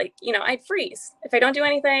just like I'd freeze. If I don't do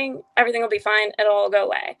anything, everything will be fine, it'll all go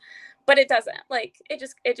away. But it doesn't. Like it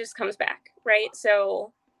just comes back, right?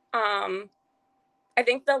 So I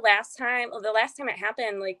think the last time it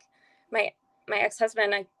happened, like my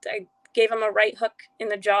ex-husband, I gave him a right hook in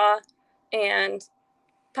the jaw and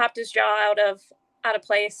popped his jaw out of out of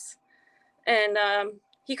place, and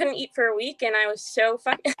he couldn't eat for a week, and I was so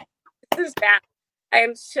fucking this is bad. I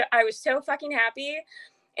was so fucking happy,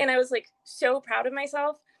 and I was like so proud of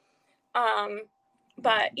myself.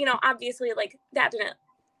 But you know, obviously, like that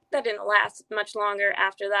didn't last much longer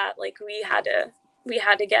after that. Like we had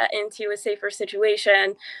to get into a safer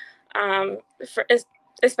situation,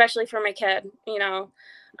 especially for my kid. You know,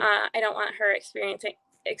 I don't want her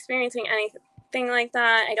experiencing anything like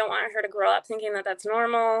that. I don't want her to grow up thinking that that's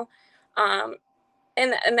normal.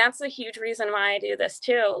 And that's a huge reason why I do this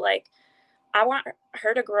too. Like, I want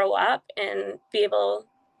her to grow up and be able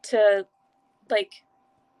to like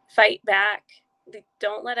fight back.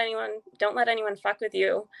 Don't let anyone fuck with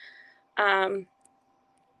you.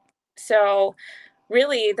 So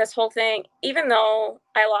really this whole thing, even though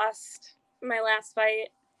I lost my last fight,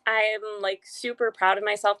 I'm like super proud of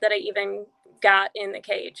myself that I even got in the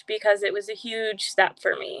cage, because it was a huge step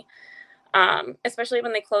for me. Especially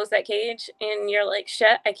when they close that cage and you're like,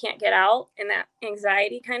 shit, I can't get out. And that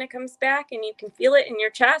anxiety kind of comes back and you can feel it in your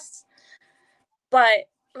chest. But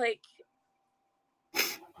like,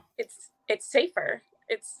 it's safer.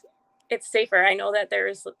 It's safer. I know that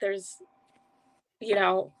there's, you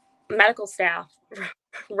know, medical staff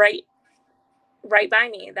right by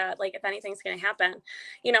me that like, if anything's going to happen,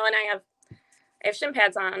 you know, and I have shin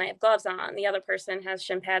pads on, I have gloves on. The other person has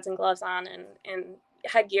shin pads and gloves on and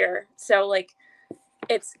headgear. So like,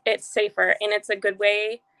 it's safer, and it's a good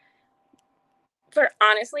way for,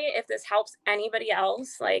 honestly, if this helps anybody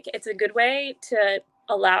else, like it's a good way to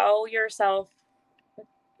allow yourself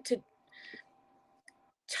to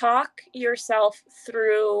talk yourself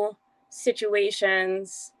through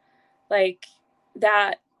situations like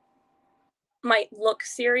that might look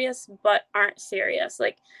serious but aren't serious,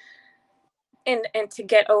 like, and to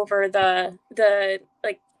get over the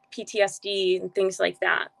like PTSD and things like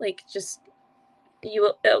that. Like, just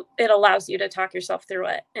it allows you to talk yourself through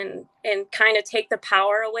it and kind of take the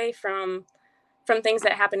power away from things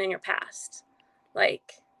that happened in your past,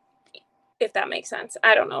 like, if that makes sense.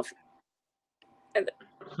 I don't know if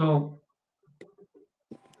So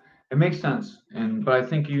it makes sense, but I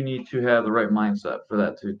think you need to have the right mindset for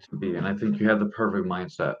that to be, and I think you have the perfect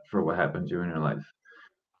mindset for what happened to you in your life,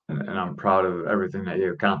 and I'm proud of everything that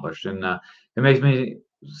you accomplished, and it makes me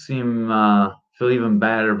feel even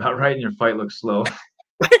better about writing your fight looks slow.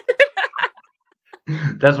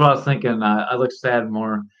 That's what I was thinking. I look sad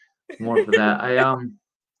more for that.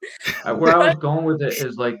 Where I was going with it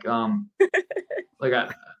is like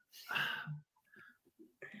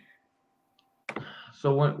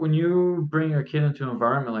so when you bring your kid into an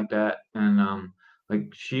environment like that, and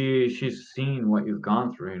like she's seen what you've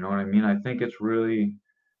gone through, you know what I mean? I think it's really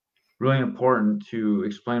important to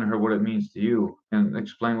explain to her what it means to you, and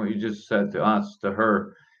explain what you just said to us to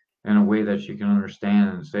her in a way that she can understand,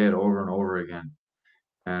 and say it over and over again.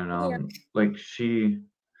 And yeah.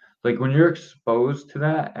 like when you're exposed to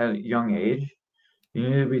that at a young age, you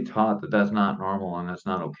need to be taught that that's not normal and that's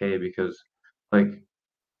not okay, because like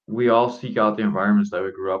we all seek out the environments that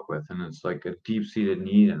we grew up with, and it's like a deep-seated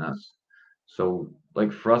need in us. So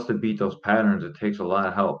like for us to beat those patterns, it takes a lot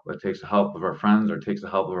of help. It takes the help of our friends, or it takes the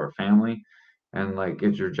help of our family, and like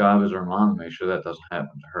it's your job as our mom to make sure that doesn't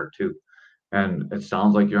happen to her too. And it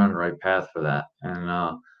sounds like you're on the right path for that, and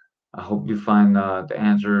I hope you find the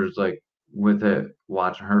answers, like with it,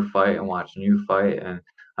 watching her fight and watching you fight. And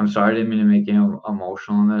I'm sorry I didn't mean to make you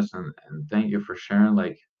emotional in this, and thank you for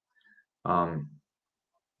sharing. Um,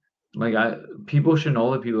 like people should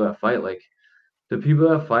know the people that fight. Like the people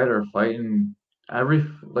that fight are fighting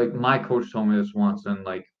like my coach told me this once, and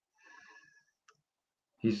like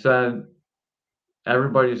he said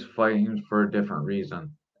everybody's fighting for a different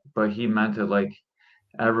reason, but he meant it like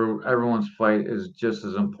everyone's fight is just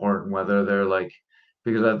as important, whether they're like,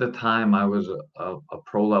 because at the time I was a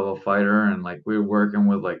pro level fighter, and like we were working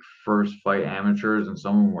with like first fight amateurs, and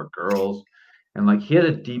some of them were girls, and like he had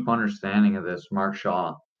a deep understanding of this, Mark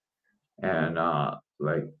Shaw. And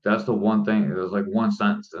like that's the one thing, it was like one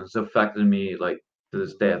sentence, and it's affected me like to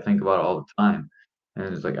this day. I think about it all the time,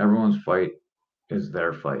 and it's like everyone's fight is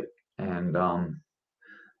their fight. And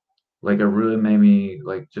like it really made me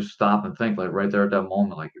like just stop and think, like right there at that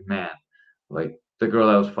moment, like man, like the girl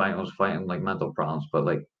that was fighting like mental problems, but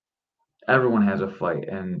like everyone has a fight,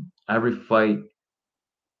 and every fight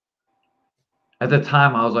at the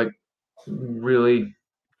time I was like really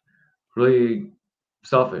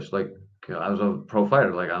selfish. Like I was a pro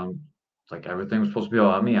fighter, like I'm like everything was supposed to be all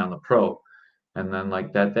about me. I'm the pro. And then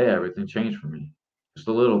like that day everything changed for me. Just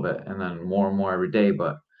a little bit, and then more and more every day.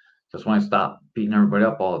 But that's when I stopped beating everybody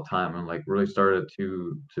up all the time, and like really started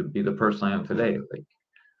to be the person I am today. Like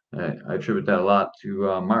I attribute that a lot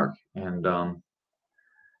to Mark. And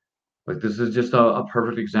like this is just a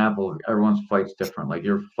perfect example of everyone's fight's different. Like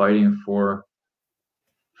you're fighting for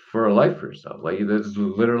a life for yourself. Like this is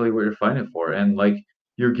literally what you're fighting for. And like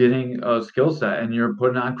you're getting a skill set and you're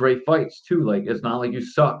putting on great fights too. Like it's not like you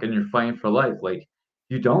suck and you're fighting for life. Like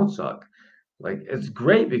you don't suck. Like it's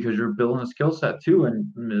great because you're building a skill set too, and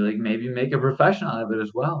like maybe make a profession out of it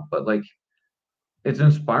as well. But like it's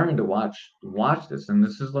inspiring to watch this, and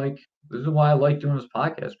this is why I like doing this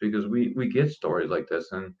podcast, because we get stories like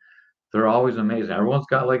this, and they're always amazing. Everyone's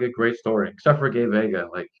got like a great story, except for Gabe Vega.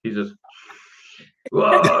 Like he's just,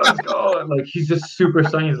 whoa, let's go! And, like he's just super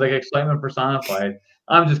excited. He's like excitement personified.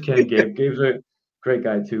 I'm just kidding, Gabe. Gabe's a great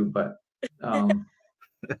guy too, but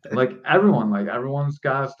like everyone's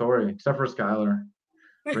got a story except for Skylar.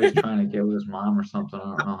 Where he's trying to get with his mom or something.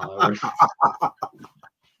 I don't know how that works.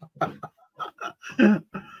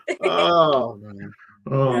 Oh man.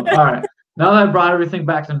 Oh, all right. Now that I brought everything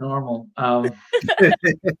back to normal, how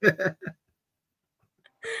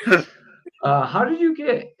did you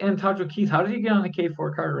get in touch with Keith? How did you get on the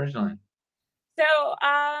K4 card originally? So,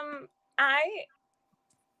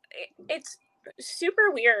 it's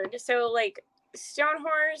super weird. So, like,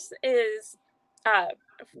 Stonehorse is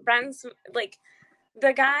friends, like,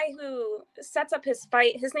 the guy who sets up his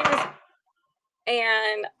fight, his name is,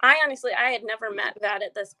 and I had never met that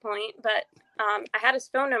at this point, but I had his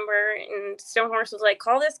phone number, and Stonehorse was like,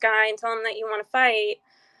 call this guy and tell him that you want to fight,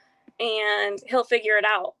 and he'll figure it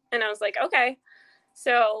out. And I was like, okay.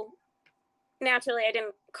 So naturally, I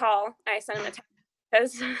didn't call. I sent him a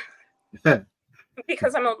text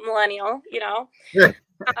because I'm a millennial, you know.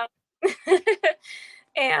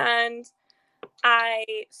 And I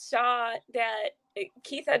saw that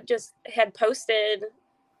Keith had posted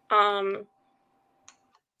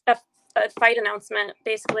a fight announcement,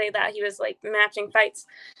 basically, that he was like matching fights.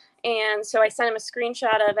 And so I sent him a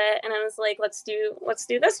screenshot of it, and I was like, let's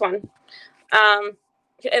do this one.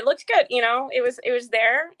 It looked good, you know. It was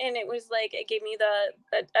there, and it was like it gave me the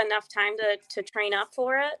enough time to train up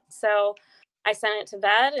for it. So I sent it to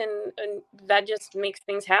Ved, and Ved just makes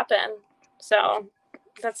things happen. So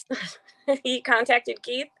that's he contacted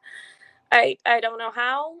Keith. I don't know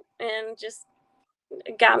how, and just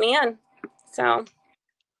got me in. So.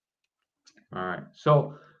 All right.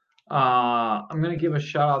 So I'm going to give a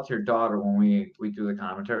shout out to your daughter when we do the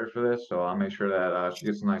commentary for this. So I'll make sure that she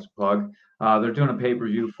gets a nice plug. They're doing a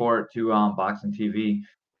pay-per-view for it to Boxing TV.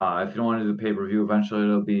 If you don't want to do the pay-per-view, eventually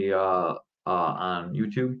it'll be on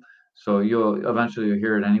YouTube. So you'll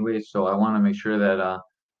hear it anyway. So I want to make sure that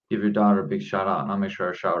give your daughter a big shout out, and I'll make sure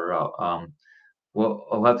I shout her out. Well,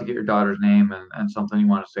 I'll have to get your daughter's name and something you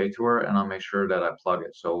want to say to her, and I'll make sure that I plug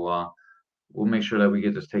it. So we'll make sure that we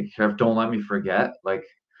get this taken care of. Don't let me forget. Like,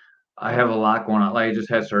 I have a lot going on. Like, I just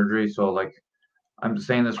had surgery, so like, I'm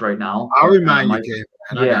saying this right now. I'll remind you,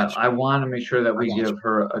 Gabe. Yeah, I want to make sure that we give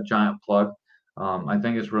her a giant plug. I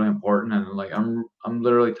think it's really important, and like, I'm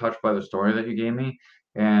literally touched by the story that you gave me.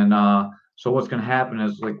 And so what's gonna happen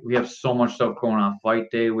is, like, we have so much stuff going on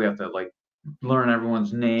fight day. We have to like learn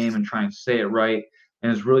everyone's name and try and say it right.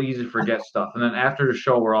 And it's really easy to forget stuff. And then after the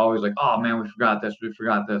show, we're always like, oh man, we forgot this, we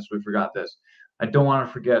forgot this, we forgot this. I don't want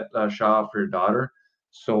to forget shout out for your daughter.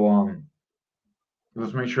 So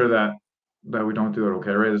let's make sure that we don't do it. Okay,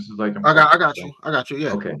 right? This is like I got you.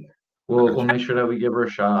 Yeah. Okay. We'll make sure that we give her a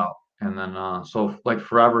shout out. And then so like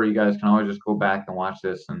forever, you guys can always just go back and watch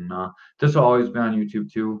this. And this will always be on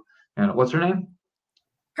YouTube too. And what's her name?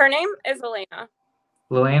 Her name is Elena.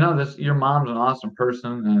 Elena, your mom's an awesome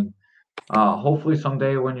person, and hopefully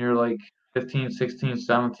someday when you're like 15, 16,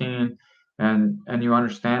 17 and you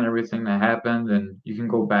understand everything that happened, and you can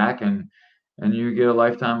go back and you get a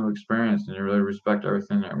lifetime of experience, and you really respect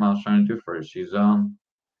everything that your mom's trying to do for you. She's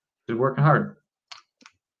working hard.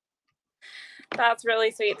 That's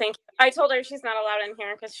really sweet. Thank you. I told her she's not allowed in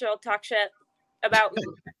here because she'll talk shit about me.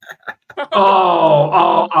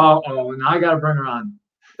 Oh, now I gotta bring her on.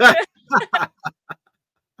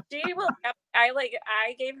 She will. I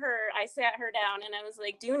sat her down and I was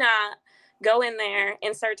like, do not go in there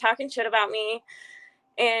and start talking shit about me.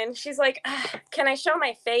 And she's like, can I show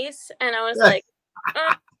my face? And I was like,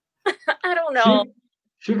 I don't know.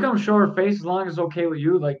 She can show her face as long as it's okay with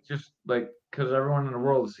you, like just like because everyone in the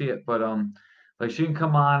world will see it. But like she can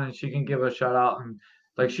come on and she can give a shout out, and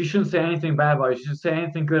like she shouldn't say anything bad about you. She should say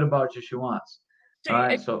anything good about you she wants. All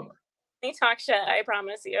right, so me talk shit, I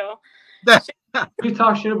promise you. You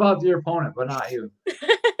talk shit about your opponent, but not you.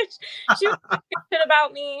 She was shit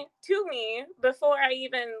about me to me before I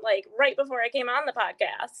even right before I came on the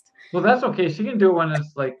podcast. Well, that's okay. She can do it when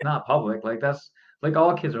it's like not public. Like that's like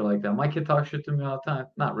all kids are like that. My kid talks shit to me all the time.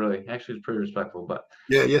 Not really. Actually, he's pretty respectful, but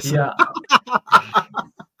yes.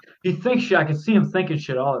 he thinks shit. I can see him thinking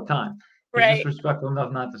shit all the time. He's Right. just respectful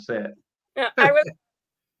enough not to say it. I was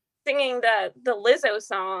singing the Lizzo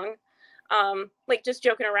song, like just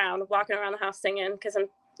joking around, walking around the house singing because I'm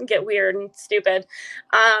get weird and stupid.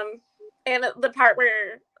 And the part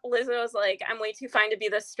where Lizzo was like, "I'm way too fine to be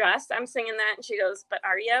this stressed." I'm singing that, and she goes, "But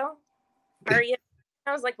are you? Are you?"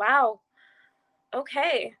 I was like, "Wow,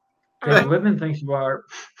 okay." Yeah, women think you are.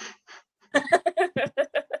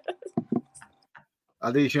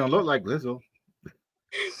 At least you don't look like Lizzo.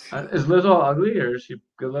 Is Lizzo ugly or is she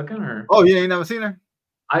good looking or? Oh, you ain't never seen her?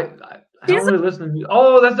 I don't really listen to.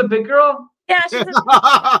 Oh, that's a big girl. Yeah, she's.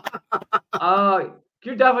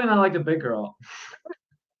 You're definitely not like the big girl.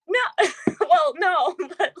 No, well, no,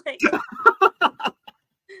 but like,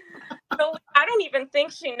 so I don't even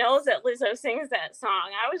think she knows that Lizzo sings that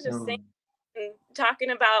song. I was just singing, talking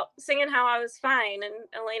about singing how I was fine, and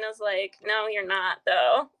Elena's like, "No, you're not,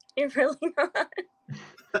 though. You're really not."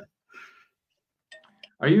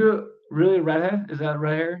 Are you really redhead? Is that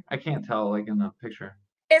red hair? I can't tell, like in the picture.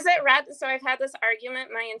 Is it red? So I've had this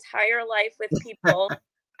argument my entire life with people.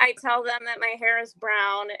 I tell them that my hair is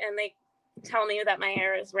brown, and they tell me that my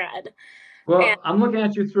hair is red. Well, I'm looking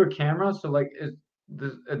at you through a camera, so like it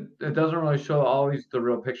doesn't really show always the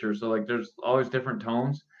real picture. So like there's always different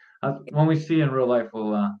tones. When we see in real life,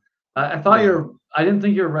 we'll. I thought I didn't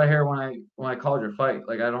think you were red hair when I called your fight.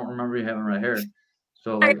 Like I don't remember you having red hair.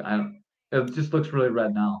 So like it just looks really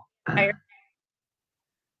red now. Like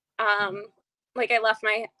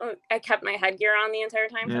I kept my headgear on the entire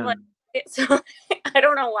time for so I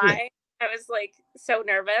don't know why. I was like so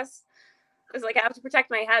nervous. I was like, I have to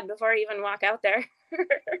protect my head before I even walk out there.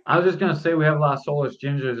 I was just gonna say we have a lot of soulless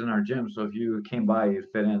gingers in our gym, so if you came by, you'd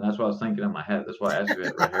fit in. That's what I was thinking in my head. That's why I asked you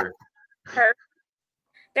that right here.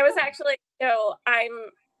 There was actually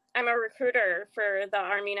I'm a recruiter for the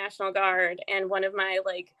Army National Guard, and one of my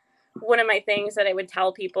things that I would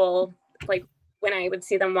tell people, like when I would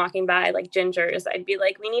see them walking by, like gingers, I'd be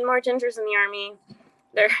like, "We need more gingers in the Army.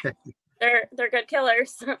 They're good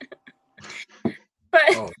killers." But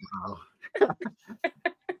oh wow.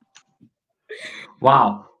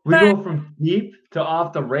 Wow, we go from deep to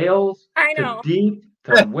off the rails. I know. To deep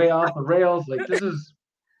to way off the rails. Like this is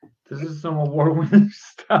some award-winning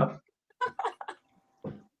stuff.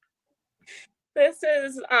 This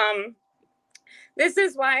is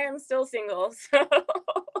why I'm still single. So,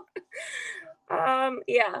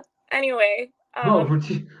 yeah. Anyway.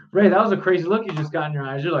 Ray, that was a crazy look you just got in your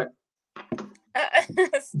eyes. You're like,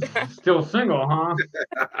 still single, huh?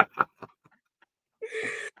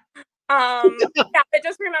 Yeah, but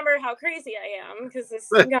just remember how crazy I am, because this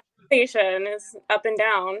conversation is up and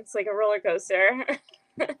down. It's like a roller coaster.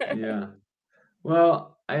 Yeah.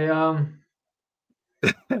 Well, I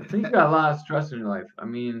think you got a lot of stress in your life. I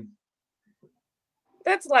mean,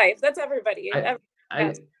 that's life. That's everybody.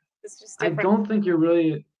 It's just different. I don't think you're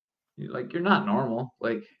really you're not normal.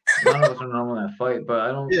 Like none of us are normal in that fight, but I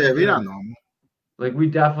don't. Yeah, we're not normal. Like we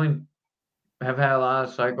definitely have had a lot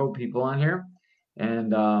of psycho people on here,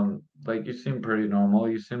 and like you seem pretty normal.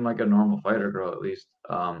 You seem like a normal fighter girl, at least.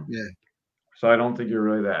 Yeah. So I don't think you're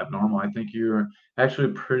really that abnormal. I think you're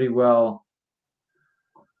actually pretty well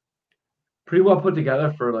put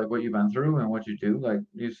together for like what you've been through and what you do. Like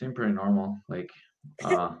you seem pretty normal. Like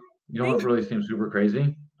you don't really seem super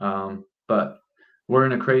crazy. But we're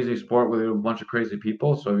in a crazy sport with a bunch of crazy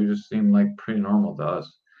people, so you just seem like pretty normal to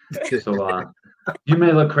us. So you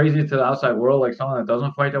may look crazy to the outside world, like someone that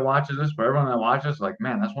doesn't fight that watches this, but everyone that watches, like,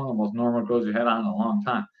 man, that's one of the most normal girls you had on in a long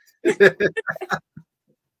time.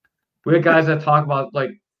 We had guys that talk about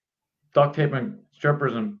like duct taping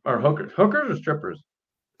strippers or hookers or strippers.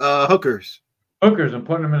 Hookers and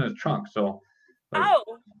putting them in his trunk. So. Like,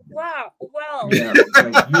 oh wow! Well. Yeah,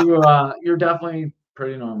 like you're definitely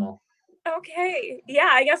pretty normal. Okay. Yeah,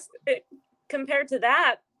 I guess compared to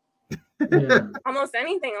that, almost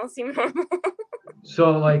anything will seem normal.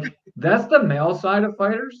 So like that's the male side of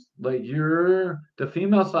fighters. Like the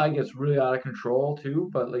female side gets really out of control too.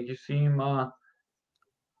 But like you seem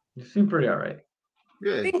pretty all right.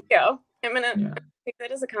 Good. Thank you. I'm gonna take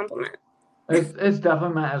that as a compliment. It's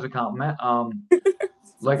definitely meant as a compliment.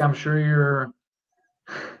 Like I'm sure you're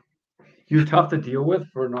tough to deal with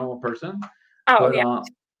for a normal person. Oh yeah.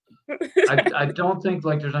 I don't think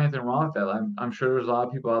like there's anything wrong with that. I'm sure there's a lot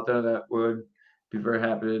of people out there that would be very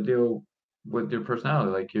happy to deal with your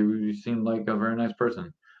personality. Like you seem like a very nice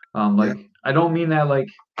person. I don't mean that like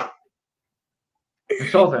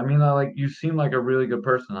insulting. I mean that like you seem like a really good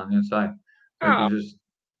person on the inside. Like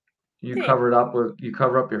you cover up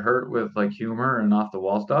your hurt with like humor and off the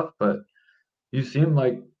wall stuff, but you seem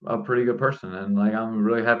like a pretty good person, and like I'm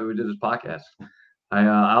really happy we did this podcast.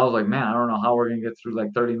 I was like, man, I don't know how we're gonna get through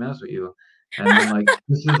like 30 minutes with you, and then like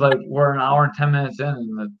this is like we're an hour and 10 minutes in,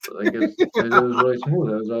 and it was really smooth.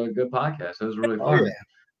 It was a good podcast. It was really fun. Oh, yeah.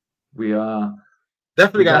 We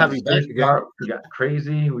definitely gotta have you back again. We got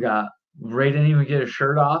crazy. Ray didn't even get his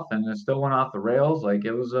shirt off, and it still went off the rails. Like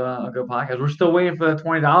it was a good podcast. We're still waiting for the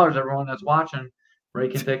 $20. Everyone that's watching, Ray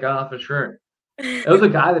can take off his shirt. It was a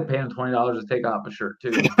guy that paid him $20 to take off his shirt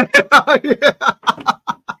too.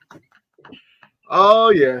 Oh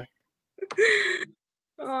yeah.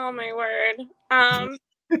 Oh my word.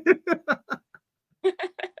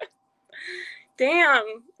 Damn,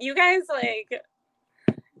 you guys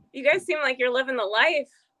seem like you're living the life.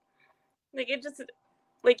 Like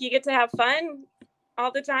you get to have fun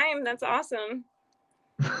all the time. That's awesome.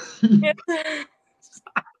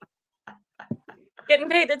 Getting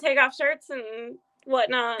paid to take off shirts and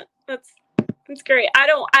whatnot. That's great. I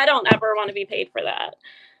don't ever want to be paid for that.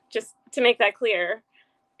 Just to make that clear,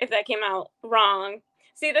 if that came out wrong.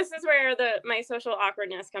 See, this is where my social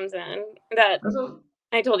awkwardness comes in that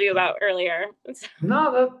I told you about earlier.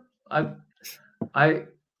 No, I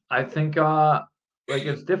think like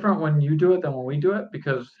it's different when you do it than when we do it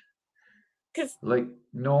because like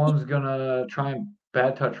no one's gonna try and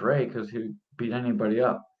bad touch Ray because he beat anybody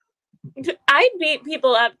up. I'd beat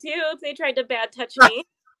people up too if they tried to bad touch me.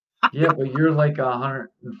 Yeah, but you're like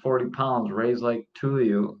 140 pounds. Ray's like 2 of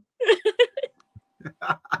you.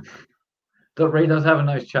 The Ray does have a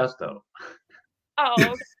nice chest though.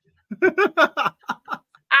 Oh.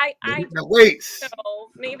 I wait. So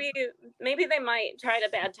maybe they might try to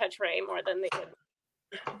bad touch Ray more than they did.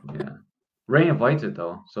 Yeah. Ray invites it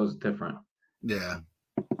though, so it's different. Yeah.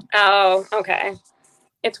 Oh, okay.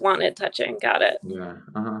 It's wanted touching. Got it. Yeah.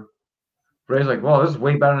 Ray's like, well, this is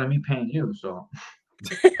way better than me paying you, so.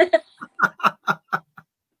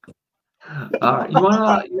 All right. You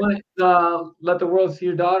want to let the world see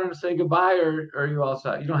your daughter and say goodbye, or are you all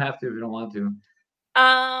set? You don't have to if you don't want to.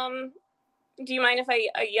 Do you mind if I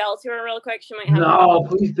yell to her real quick? She might have. No,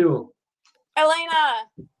 please do. Elena,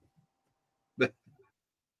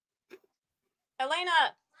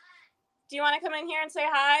 do you want to come in here and say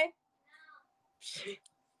hi?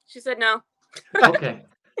 She said no. Okay,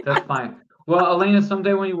 that's fine. Well, Elena,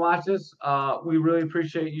 someday when you watch this, we really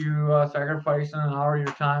appreciate you sacrificing an hour of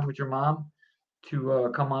your time with your mom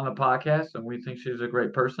to come on the podcast, and we think she's a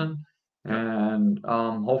great person. And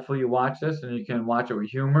hopefully you watch this and you can watch it with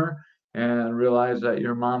humor and realize that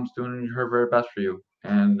your mom's doing her very best for you.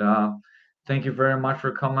 And thank you very much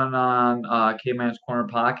for coming on Caveman's Corner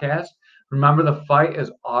podcast. Remember, the fight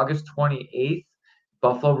is August 28th.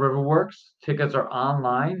 Buffalo Riverworks. Tickets are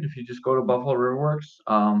online. If you just go to Buffalo Riverworks,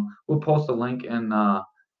 we'll post a link in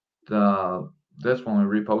this when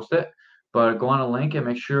we repost it. But go on a link and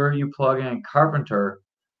make sure you plug in Carpenter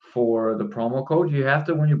for the promo code. You have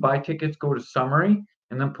to, when you buy tickets, go to summary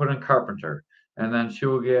and then put in Carpenter, and then she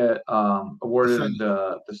will get awarded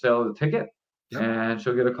the sale of the ticket, and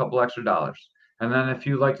she'll get a couple extra dollars. And then if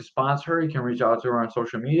you'd like to sponsor her, you can reach out to her on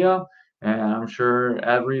social media, and I'm sure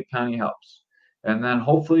every penny helps. And then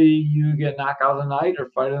hopefully you get knocked out of the night or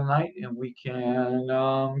fight of the night, and we can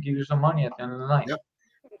give you some money at the end of the night. Yep.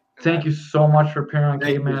 Thank you so much for appearing on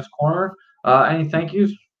Caveman's Corner. Any thank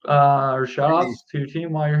yous or shout outs to your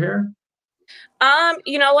team while you're here?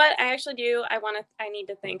 You know what? I actually do. I need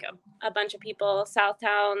to thank a bunch of people.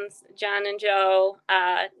 Southtowns, John and Joe,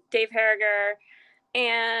 Dave Harriger,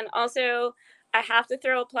 and also I have to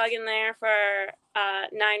throw a plug in there for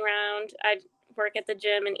 9 Round. I work at the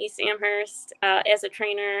gym in East Amherst as a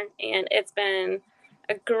trainer, and it's been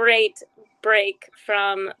a great break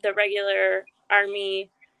from the regular Army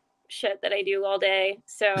shit that I do all day.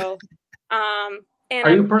 So, and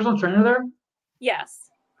are you a personal trainer there? Yes.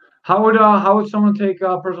 How would someone take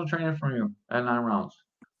personal training from you at 9 Rounds?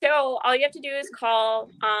 So all you have to do is call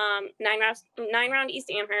 9 Round East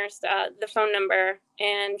Amherst, the phone number,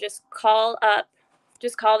 and just call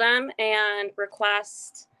them and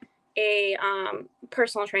request a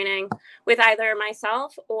personal training with either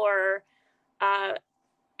myself or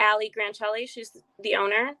Allie Grancelli. She's the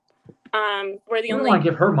owner. We're the only. We want to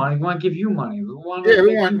give her money. We want to give you money. We want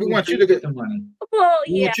you to get the money. Well,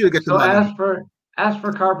 we want you to get the money. Ask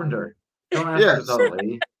for Carpenter. Don't ask for this other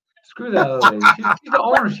lady. Screw that other lady. She's the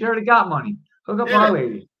owner. She already got money. Hook up our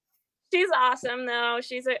lady. She's awesome though.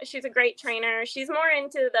 She's a great trainer. She's more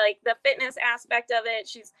into the fitness aspect of it.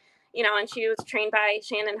 She's, and she was trained by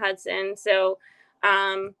Shannon Hudson. So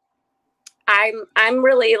I'm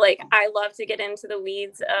really I love to get into the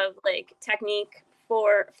weeds of technique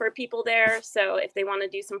for people there. So if they want to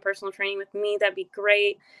do some personal training with me, that'd be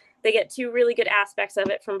great. They get 2 really good aspects of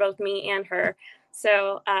it from both me and her.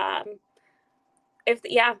 So 9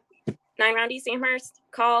 Round East Amherst,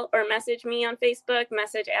 call or message me on Facebook,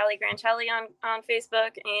 message Allie Grancelli on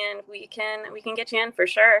Facebook, and we can get you in for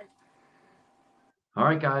sure. All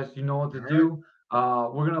right, guys, you know what to do.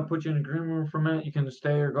 We're going to put you in the green room for a minute. You can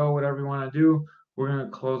stay or go, whatever you want to do. We're going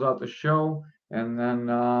to close out the show. And then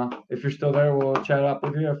if you're still there, we'll chat up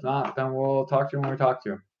with you. If not, then we'll talk to you when we talk to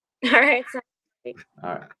you. All right.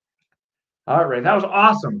 All right, Ray. That was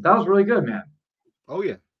awesome. That was really good, man. Oh,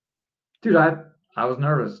 yeah. Dude, I was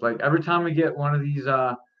nervous. Like, every time we get one of these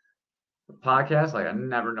podcasts, like, I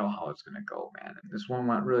never know how it's going to go, man. And this one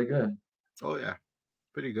went really good. Oh, yeah.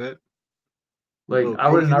 Pretty good. Like, I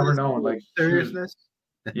would have never known. Like, seriousness.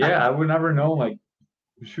 Yeah, I would never know. Like,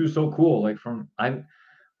 she was so cool. Like,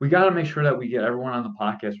 we got to make sure that we get everyone on the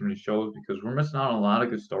podcast from these shows because we're missing out on a lot of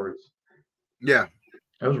good stories. Yeah.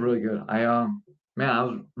 It was really good. I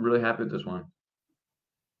was really happy with this one.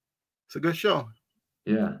 It's a good show.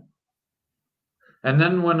 Yeah. And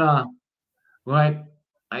then when I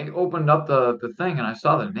opened up the thing and I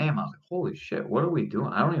saw the name, I was like, holy shit, what are we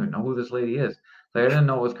doing? I don't even know who this lady is. Like, I didn't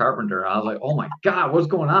know it was Carpenter. I was like, oh my God, what's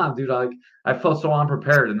going on, dude? I felt so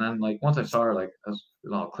unprepared. And then, like, once I saw her, like,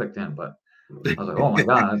 it all clicked in. But I was like, oh my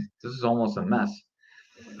God, this is almost a mess.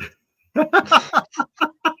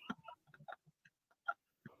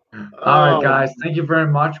 All right, guys, thank you very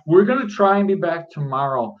much. We're going to try and be back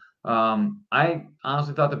tomorrow. I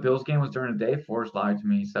honestly thought the Bills game was during the day. Forrest lied to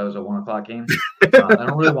me. He said it was a 1:00 game. I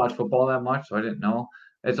don't really watch football that much, so I didn't know.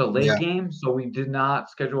 It's a late game, so we did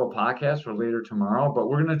not schedule a podcast for later tomorrow, but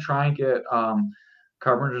we're going to try and get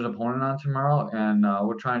Carpenter's opponent on tomorrow, and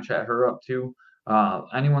we'll try and chat her up too.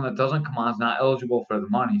 Anyone that doesn't come on is not eligible for the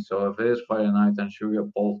money, so if it is fight night, then she'll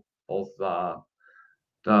get both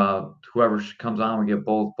whoever comes on, we get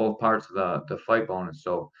both parts of the fight bonus.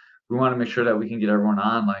 So we want to make sure that we can get everyone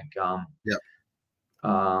on. Like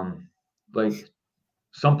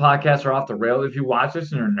some podcasts are off the rail. If you watch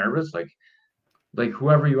this and you're nervous, like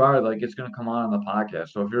whoever you are, like it's gonna come on the podcast.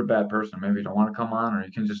 So if you're a bad person, maybe you don't want to come on, or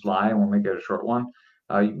you can just lie and we'll make it a short one.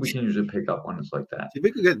 We can usually pick up when it's like that.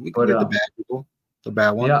 We can get the bad people, the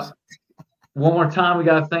bad ones. Yeah. One more time, we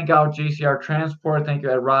got to thank out JCR Transport. Thank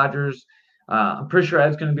you, Ed Rogers. I'm pretty sure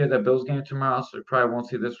Ed's going to be at that Bills game tomorrow, so you probably won't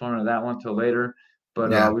see this one or that one till later. But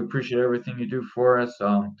we appreciate everything you do for us.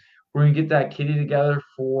 We're going to get that kitty together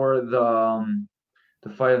for the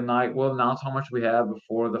fight of the night. We'll announce how much we have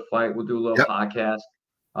before the fight. We'll do a little podcast.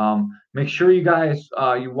 Make sure you guys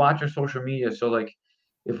you watch our social media. So like,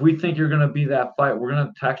 if we think you're going to be that fight, we're going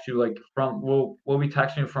to text you we'll be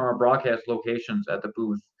texting you from our broadcast locations at the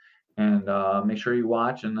booth, and make sure you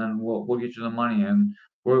watch, and then we'll get you the money. And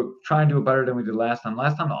we're trying to do it better than we did last time.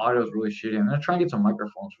 Last time the audio was really shitty. I'm going to try and get some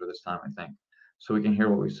microphones for this time, I think, so we can hear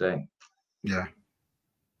what we say. Yeah.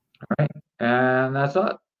 All right. And that's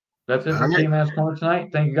it. That's it for Caveman's Corner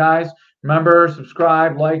tonight. Thank you, guys. Remember,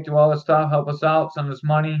 subscribe, like, do all that stuff. Help us out. Send us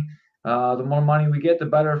money. The more money we get, the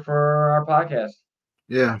better for our podcast.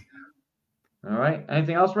 Yeah. All right.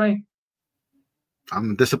 Anything else, Ray?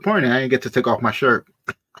 I'm disappointed. I didn't get to take off my shirt.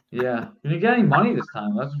 Yeah. You didn't get any money this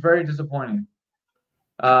time. That's very disappointing.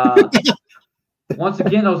 Once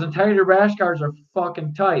again, those integrity rash guards are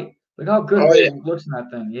fucking tight. Look how good it looks in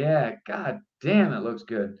that thing. Yeah, god damn, it looks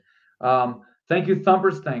good. Thank you,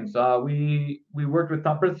 Thumper's Things. We worked with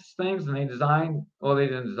Thumper's Things, and they designed. Well, they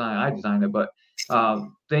didn't design. I designed it, but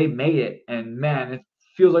they made it, and man, it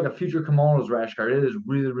feels like a future kimono's rash guard. It is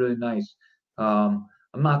really, really nice. I'm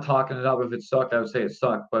not talking it up. If it sucked, I would say it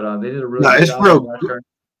sucked, but they did a really good job. Real good.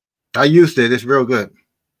 I used it. It's real good.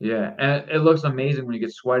 Yeah, and it looks amazing when you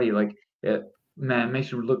get sweaty. Like it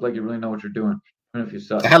makes you look like you really know what you're doing, even if you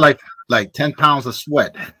suck. I had like 10 pounds of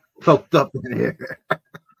sweat soaked up in here.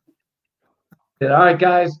 Yeah, all right,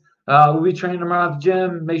 guys. We'll be training tomorrow at the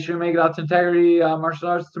gym. Make sure you make it out to Integrity Martial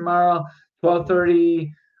Arts tomorrow,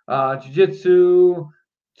 12:30 Jiu-Jitsu,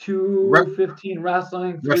 2:15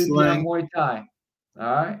 wrestling, 3 p.m. Muay Thai.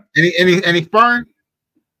 All right. Any sparring?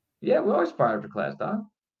 Yeah, we always spar after class, dog.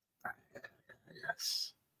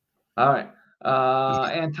 Yes. All right.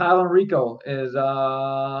 And Tyler and Rico is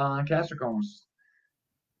on Caster Combs.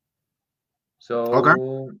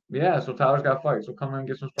 So yeah, so Tyler's got a fight. So come in and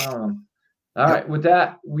get some sparring with him. All right, with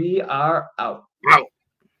that, we are out. Out.